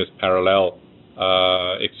timeous parallel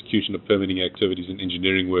execution of permitting activities and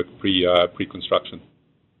engineering work pre-construction.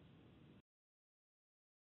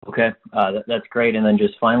 Okay, that's great. And then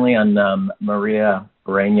just finally on Maria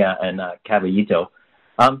Reina and Caballito,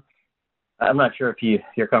 I'm not sure if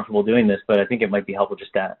you're comfortable doing this, but I think it might be helpful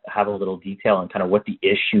just to have a little detail on kind of what the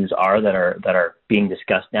issues are that are being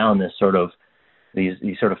discussed now in this sort of these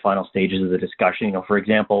sort of final stages of the discussion. For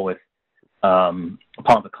example, with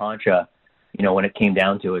Pampacancha, when it came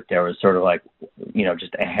down to it, there was sort of like,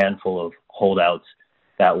 just a handful of holdouts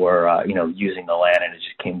that were, using the land, and it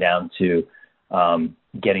just came down to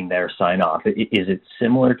getting their sign off. Is it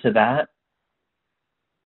similar to that?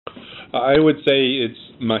 I would say it's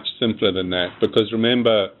much simpler than that, because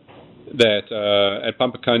remember that at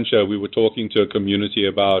Pampacancha we were talking to a community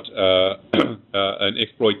about an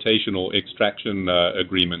exploitation or extraction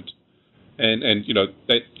agreement. And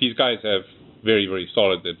these guys have very, very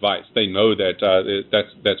solid advice. They know that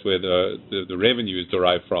that's where the revenue is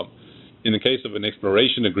derived from. In the case of an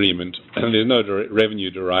exploration agreement, there's no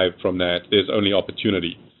revenue derived from that. There's only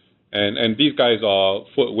opportunity. And these guys are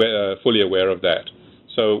fully aware of that.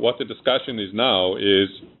 So what the discussion is now is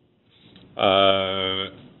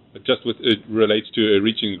it relates to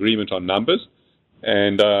reaching agreement on numbers.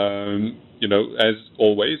 And, as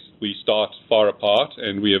always, we start far apart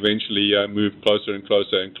and we eventually move closer and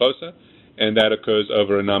closer and closer. And that occurs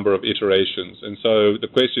over a number of iterations. And so the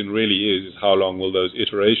question really is how long will those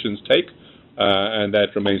iterations take? And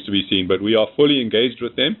that remains to be seen. But we are fully engaged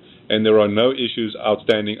with them, and there are no issues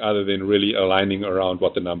outstanding other than really aligning around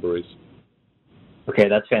what the number is. Okay,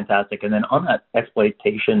 that's fantastic. And then on that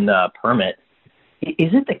exploitation permit,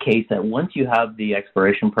 is it the case that once you have the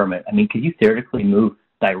exploration permit, could you theoretically move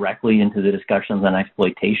directly into the discussions on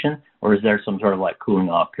exploitation, or is there some sort of like cooling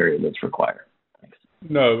off period that's required? Thanks.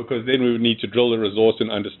 No, because then we would need to drill the resource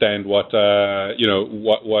and understand what the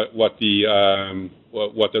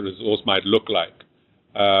resource might look like,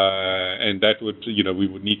 and that would we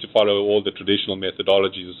would need to follow all the traditional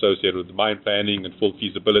methodologies associated with the mine planning and full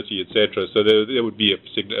feasibility, etc. So there would be a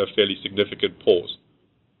fairly significant pause.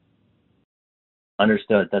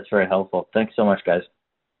 Understood. That's very helpful. Thanks so much, guys.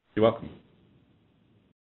 You're welcome.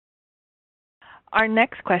 Our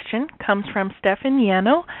next question comes from Stefan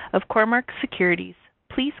Yano of Cormark Securities.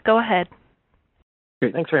 Please go ahead.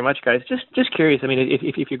 Great. Thanks very much, guys. Just curious,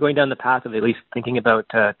 if you're going down the path of at least thinking about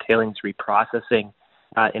tailings reprocessing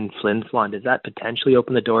in Flin Flon, does that potentially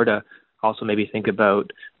open the door to also maybe think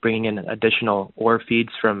about bringing in additional ore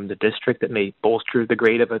feeds from the district that may bolster the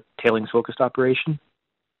grade of a tailings-focused operation?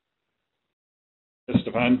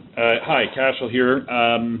 Stefan. Hi, Cashel here.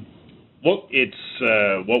 Look, it's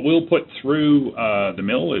what we'll put through the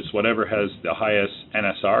mill is whatever has the highest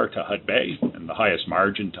NSR to Hudbay and the highest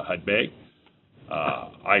margin to Hudbay.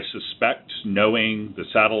 I suspect, knowing the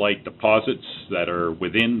satellite deposits that are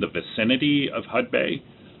within the vicinity of Hudbay,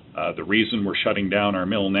 the reason we're shutting down our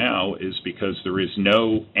mill now is because there is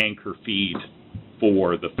no anchor feed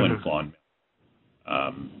for the Flin Flon mill.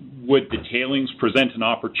 Would the tailings present an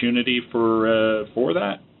opportunity for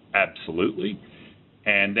that? Absolutely.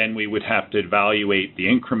 And then we would have to evaluate the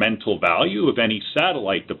incremental value of any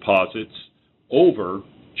satellite deposits over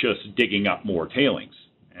just digging up more tailings.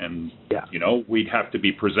 And, we'd have to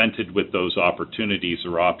be presented with those opportunities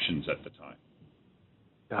or options at the time.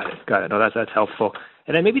 Got it. No, that's helpful.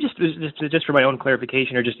 And then maybe just for my own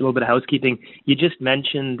clarification or just a little bit of housekeeping, you just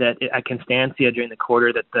mentioned that at Constancia during the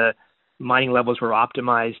quarter that the mining levels were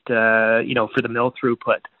optimized, for the mill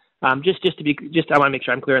throughput. I want to make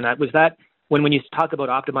sure I'm clear on that. Was that when you talk about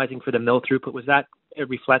optimizing for the mill throughput, was that a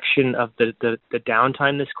reflection of the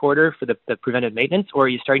downtime this quarter for the preventive maintenance, or are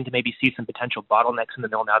you starting to maybe see some potential bottlenecks in the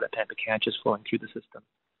mill now that Pampacancha is flowing through the system?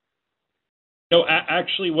 No,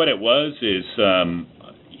 actually what it was is,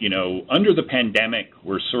 under the pandemic,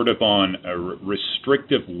 we're sort of on a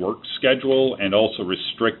restrictive work schedule and also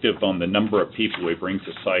restrictive on the number of people we bring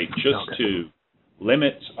to site just to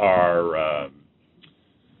limit our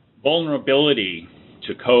vulnerability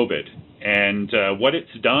to COVID. And what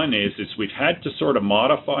it's done is we've had to sort of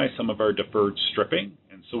modify some of our deferred stripping.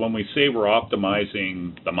 And so when we say we're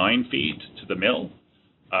optimizing the mine feed to the mill,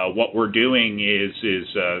 what we're doing is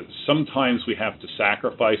sometimes we have to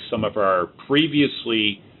sacrifice some of our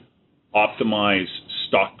previously optimized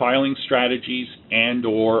stockpiling strategies and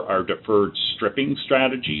or our deferred stripping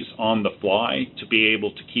strategies on the fly to be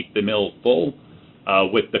able to keep the mill full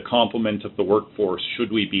with the complement of the workforce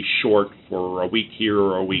should we be short for a week here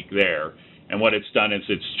or a week there. And what it's done is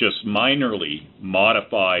it's just minorly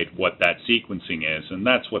modified what that sequencing is, and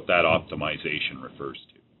that's what that optimization refers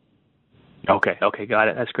to. Okay, got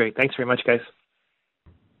it. That's great. Thanks very much, guys.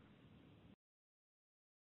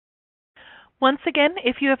 Once again,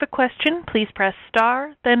 if you have a question, please press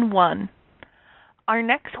star, then 1. Our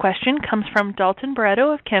next question comes from Dalton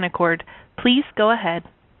Barreto of Canaccord. Please go ahead.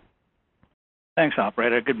 Thanks,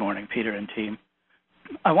 operator. Good morning, Peter and team.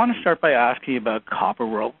 I want to start by asking about Copper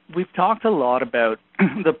World. We've talked a lot about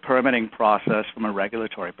the permitting process from a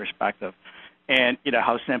regulatory perspective and,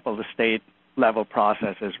 how simple the state-level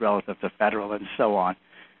process is relative to federal and so on.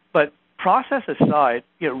 But process aside,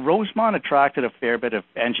 Rosemont attracted a fair bit of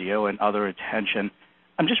NGO and other attention.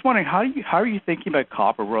 I'm just wondering, how are you thinking about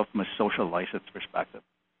Copper World from a social license perspective?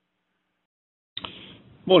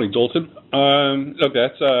 Morning, Dalton. Look,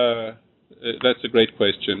 that's a great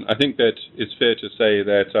question. I think that it's fair to say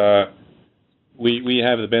that we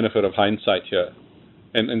have the benefit of hindsight here.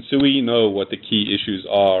 And so we know what the key issues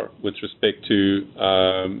are with respect to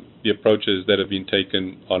the approaches that have been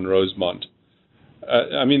taken on Rosemont.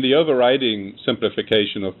 The overriding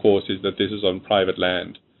simplification, of course, is that this is on private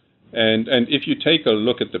land. And if you take a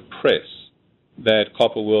look at the press that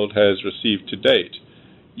Copper World has received to date,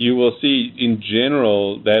 you will see in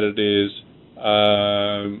general that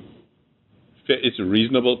it's a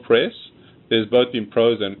reasonable press. There's both been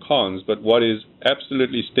pros and cons, but what is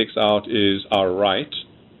absolutely sticks out is our right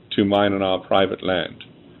to mine on our private land.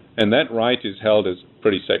 And that right is held as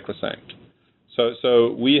pretty sacrosanct.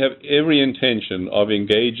 So we have every intention of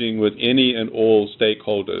engaging with any and all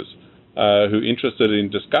stakeholders who are interested in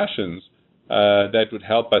discussions that would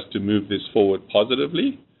help us to move this forward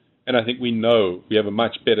positively. And I think we know we have a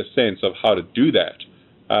much better sense of how to do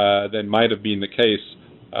that than might have been the case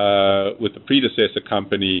with the predecessor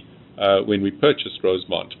company when we purchased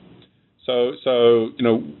Rosemont. So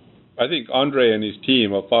I think Andre and his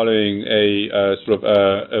team are following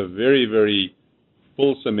a very, very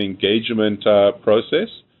fulsome engagement process.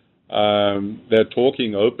 They're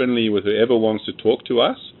talking openly with whoever wants to talk to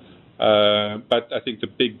us. But I think the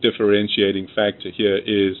big differentiating factor here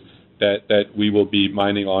is that we will be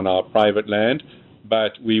mining on our private land,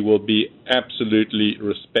 but we will be absolutely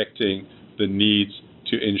respecting the needs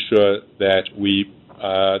to ensure that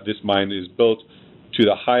this mine is built to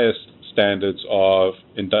the highest standards of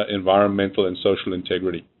environmental and social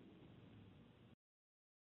integrity.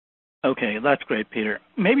 Okay, that's great, Peter.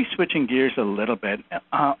 Maybe switching gears a little bit,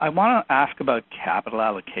 I want to ask about capital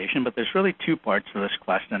allocation, but there's really two parts to this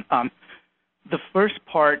question. The first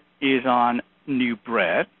part is on New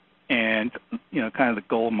Britannia and, kind of the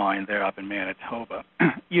gold mine there up in Manitoba.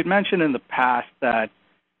 You'd mentioned in the past that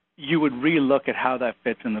you would relook at how that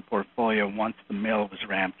fits in the portfolio once the mill was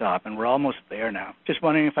ramped up, and we're almost there now. Just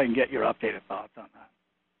wondering if I can get your updated thoughts on that.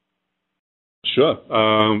 Sure.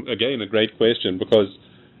 Again, a great question because,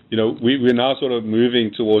 we're now sort of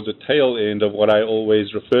moving towards the tail end of what I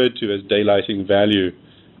always referred to as daylighting value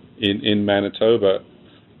in Manitoba.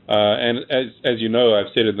 And as you know,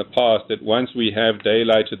 I've said in the past that once we have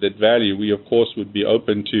daylighted that value, we, of course, would be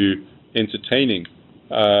open to entertaining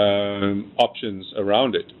options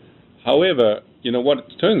around it. However, what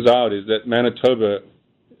it turns out is that Manitoba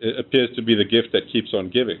appears to be the gift that keeps on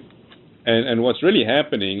giving. And what's really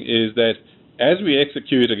happening is that as we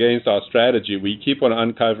execute against our strategy, we keep on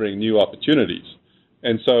uncovering new opportunities.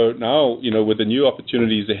 And so now, with the new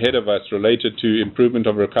opportunities ahead of us related to improvement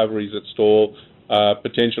of recoveries at Stall,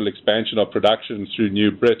 potential expansion of production through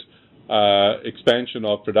New Brit, expansion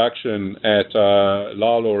of production at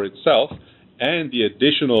Lalor itself, and the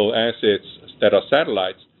additional assets that are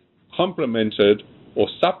satellites, complemented or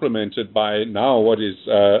supplemented by now what is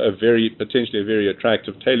potentially a very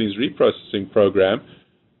attractive tailings reprocessing program,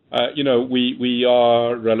 we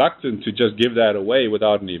are reluctant to just give that away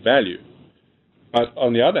without any value. But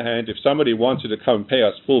on the other hand, if somebody wanted to come and pay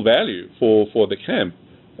us full value for the camp,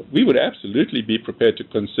 we would absolutely be prepared to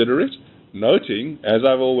consider it, noting, as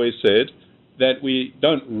I've always said, that we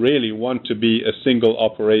don't really want to be a single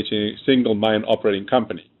mine operating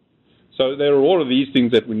company. So there are all of these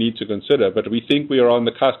things that we need to consider, but we think we are on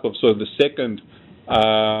the cusp of sort of the second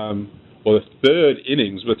or the third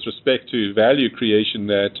innings with respect to value creation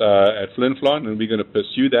at Flin Flon, and we're going to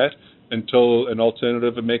pursue that until an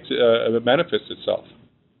alternative manifests itself.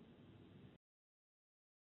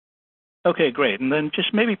 Okay, great. And then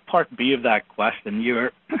just maybe part B of that question,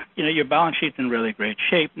 your balance sheet's in really great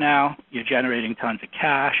shape now. You're generating tons of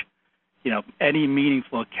cash. Any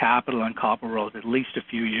meaningful capital on Copper World is at least a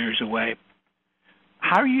few years away.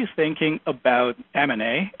 How are you thinking about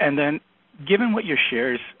M&A? And then, given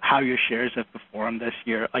how your shares have performed this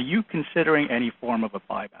year, are you considering any form of a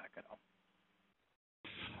buyback at all?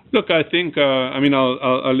 Look, I think,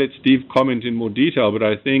 I'll let Steve comment in more detail, but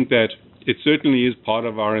I think that it certainly is part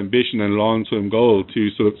of our ambition and long-term goal to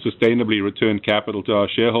sort of sustainably return capital to our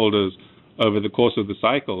shareholders over the course of the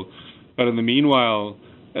cycle. But in the meanwhile,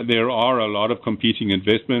 there are a lot of competing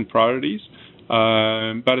investment priorities.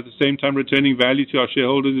 But at the same time, returning value to our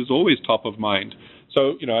shareholders is always top of mind.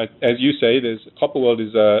 So, as you say, Copper World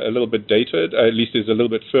is a little bit dated, at least is a little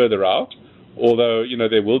bit further out, although,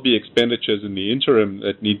 there will be expenditures in the interim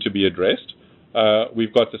that need to be addressed.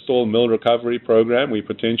 We've got the Stall Mill Recovery Program. We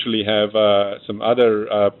potentially have some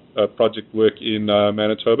other project work in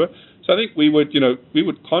Manitoba. So I think we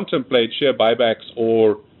would contemplate share buybacks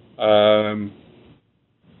or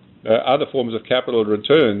other forms of capital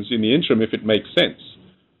returns in the interim if it makes sense.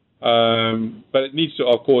 But it needs to,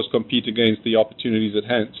 of course, compete against the opportunities at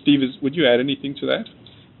hand. Steve, would you add anything to that?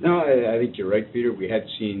 No, I think you're right, Peter. We had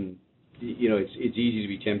seen, it's easy to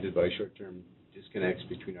be tempted by short-term disconnects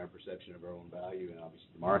between our perception of our own value and obviously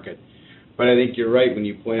the market. But I think you're right when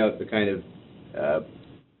you point out the kind of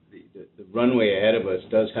the runway ahead of us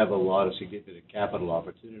does have a lot of significant capital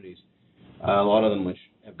opportunities, a lot of them which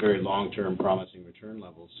have very long-term promising return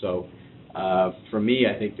levels. So for me,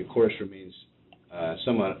 I think the course remains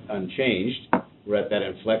somewhat unchanged. We're at that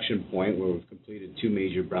inflection point where we've completed two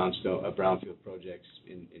major brownfield projects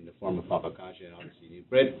in the form of Pampacancha and obviously New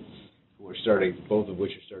Brit. Both of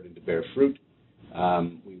which are starting to bear fruit.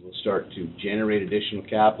 We will start to generate additional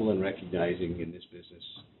capital, and recognizing in this business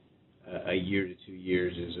a year to 2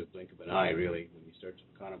 years is a blink of an eye, really, when you start to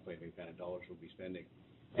contemplate the kind of dollars we'll be spending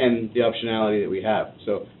and the optionality that we have.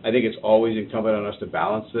 So I think it's always incumbent on us to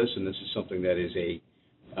balance this, and this is something that is a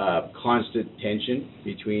constant tension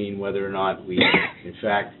between whether or not we, in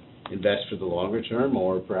fact, invest for the longer term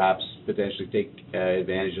or perhaps potentially take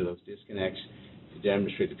advantage of those disconnects to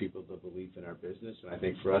demonstrate to people the belief in our business. And I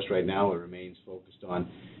think for us right now, it remains focused on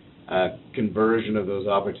conversion of those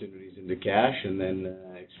opportunities into cash and then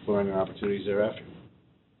exploring our opportunities thereafter.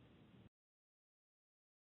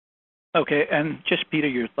 Okay, and just, Peter,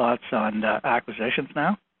 your thoughts on acquisitions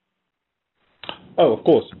now? Oh, of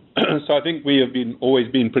course. So I think we have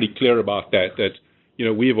always been pretty clear about that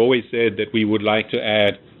we have always said that we would like to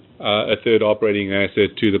add a third operating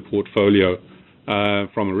asset to the portfolio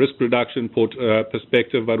from a risk reduction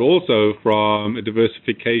perspective, but also from a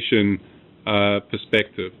diversification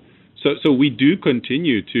perspective. So we do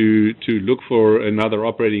continue to look for another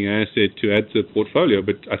operating asset to add to the portfolio,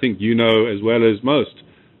 but I think as well as most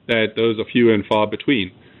that those are few and far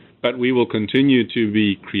between. But we will continue to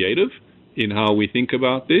be creative in how we think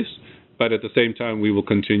about this, but at the same time we will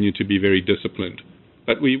continue to be very disciplined.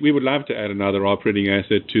 But we would love to add another operating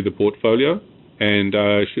asset to the portfolio,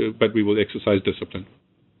 but we will exercise discipline.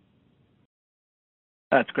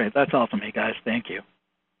 That's great. That's all from me, guys. Thank you.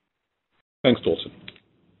 Thanks, Dawson.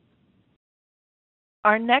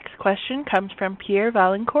 Our next question comes from Pierre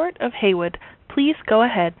Vaillancourt of Haywood. Please go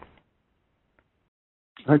ahead.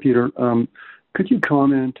 Hi, Peter. Could you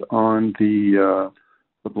comment on the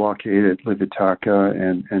blockade at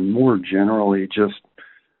Libitaka and more generally just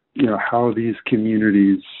how these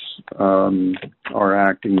communities are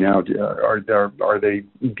acting now? Are they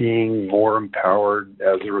being more empowered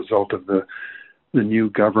as a result of the new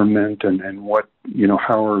government, and what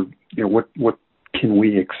what can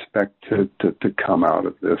we expect to come out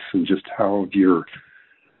of this, and just how have your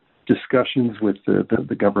discussions with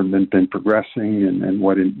the government been progressing, and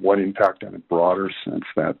what impact on a broader sense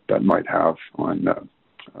that might have on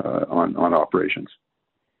operations?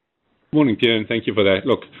 Morning, Pierre, and thank you for that.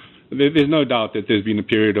 Look, there's no doubt that there's been a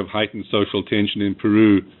period of heightened social tension in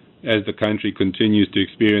Peru as the country continues to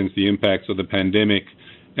experience the impacts of the pandemic,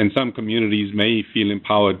 and some communities may feel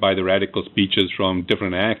empowered by the radical speeches from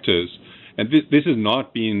different actors. And this has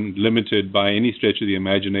not been limited by any stretch of the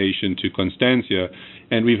imagination to Constancia,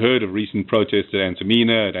 and we've heard of recent protests at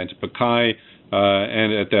Antamina, at Antapacay,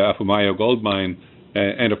 and at the Afumayo gold mine,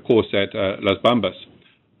 and of course at Las Bambas.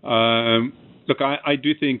 Look, I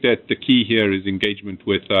do think that the key here is engagement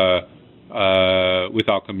with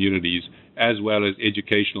our communities, as well as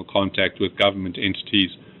educational contact with government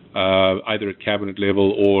entities, either at cabinet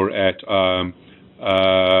level or at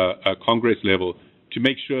Congress level, to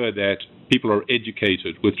make sure that people are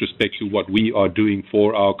educated with respect to what we are doing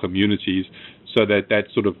for our communities, so that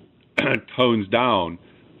sort of tones down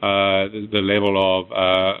the level of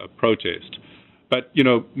protest. But,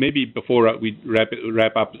 maybe before we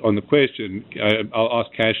wrap up on the question, I'll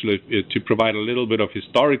ask Cashel to provide a little bit of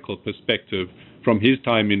historical perspective from his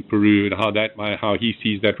time in Peru and how he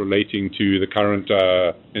sees that relating to the current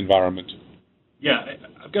environment. Yeah,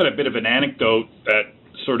 I've got a bit of an anecdote that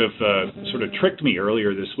sort of tricked me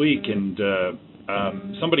earlier this week, and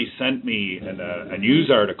somebody sent me a news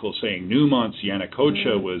article saying Newmont's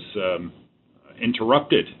Yanacocha was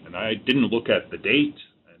interrupted, and I didn't look at the date.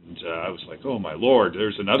 And I was like, oh, my Lord,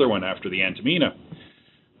 there's another one after the Antamina.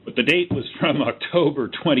 But the date was from October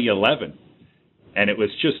 2011, and it was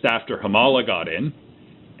just after Hamala got in,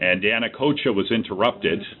 and Yanacocha was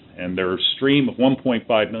interrupted, and their stream of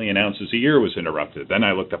 1.5 million ounces a year was interrupted. Then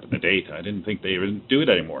I looked up at the date. I didn't think they would do it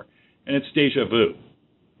anymore. And it's deja vu.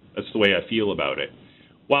 That's the way I feel about it.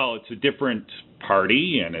 While it's a different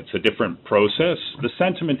party and it's a different process, the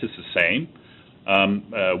sentiment is the same.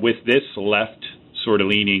 With this left sort of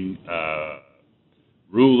leaning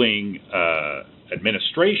ruling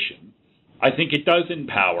administration, I think it does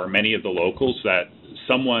empower many of the locals that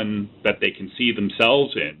someone that they can see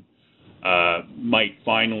themselves in might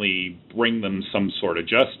finally bring them some sort of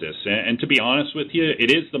justice. And to be honest with you,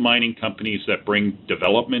 it is the mining companies that bring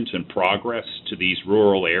development and progress to these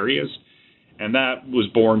rural areas. And that was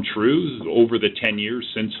borne true over the 10 years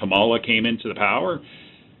since Hamala came into the power.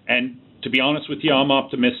 And to be honest with you, I'm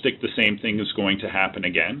optimistic the same thing is going to happen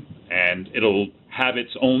again, and it'll have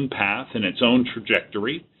its own path and its own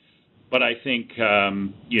trajectory. But I think,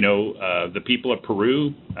 the people of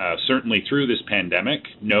Peru, certainly through this pandemic,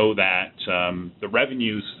 know that the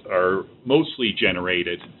revenues are mostly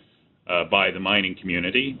generated by the mining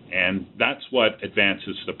community, and that's what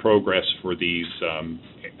advances the progress for these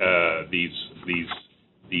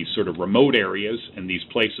sort of remote areas and these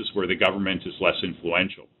places where the government is less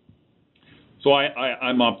influential. So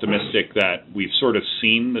I'm optimistic that we've sort of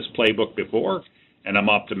seen this playbook before, and I'm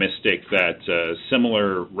optimistic that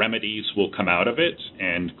similar remedies will come out of it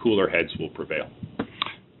and cooler heads will prevail.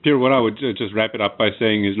 Pierre, what I would just wrap it up by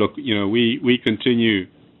saying is, look, we continue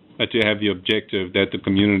to have the objective that the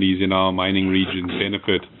communities in our mining regions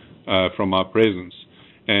benefit from our presence.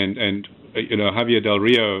 And Javier Del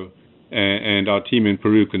Rio and our team in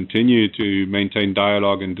Peru continue to maintain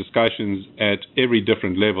dialogue and discussions at every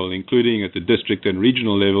different level, including at the district and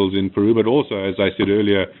regional levels in Peru, but also, as I said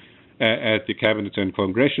earlier, at the cabinet and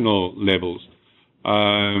congressional levels.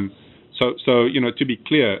 So to be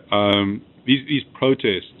clear, these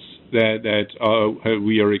protests that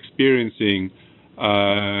we are experiencing,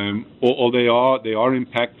 although they are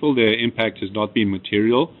impactful, their impact has not been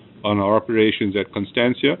material on our operations at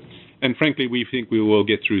Constancia, and frankly, we think we will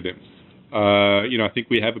get through them. I think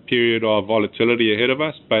we have a period of volatility ahead of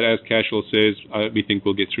us, but as Cashel says, we think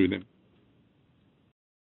we'll get through them.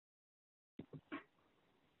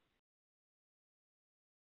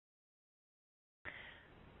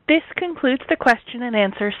 This concludes the question and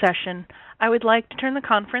answer session. I would like to turn the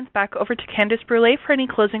conference back over to Candace Brule for any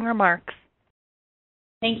closing remarks.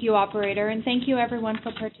 Thank you, operator, and thank you everyone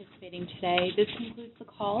for participating today. This concludes the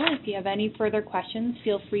call. If you have any further questions,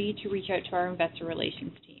 feel free to reach out to our investor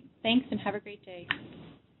relations team. Thanks, and have a great day.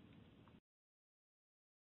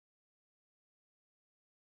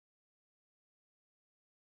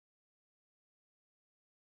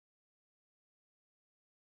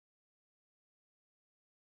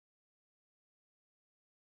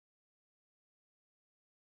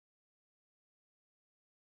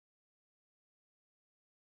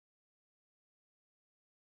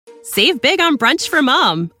 Save big on brunch for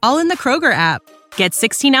mom, all in the Kroger app. Get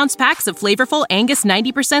 16-ounce packs of flavorful Angus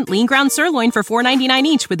 90% lean ground sirloin for $4.99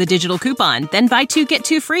 each with a digital coupon. Then buy 2, get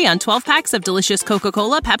 2 free on 12 packs of delicious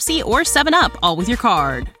Coca-Cola, Pepsi, or 7-Up, all with your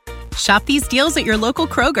card. Shop these deals at your local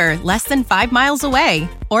Kroger, less than 5 miles away.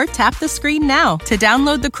 Or tap the screen now to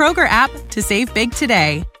download the Kroger app to save big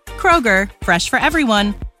today. Kroger, fresh for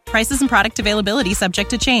everyone. Prices and product availability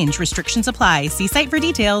subject to change. Restrictions apply. See site for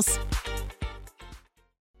details.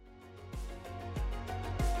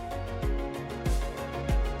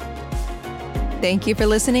 Thank you for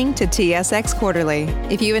listening to TSX Quarterly.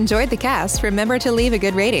 If you enjoyed the cast, remember to leave a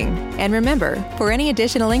good rating. And remember, for any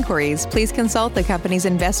additional inquiries, please consult the company's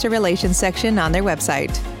investor relations section on their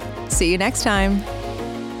website. See you next time.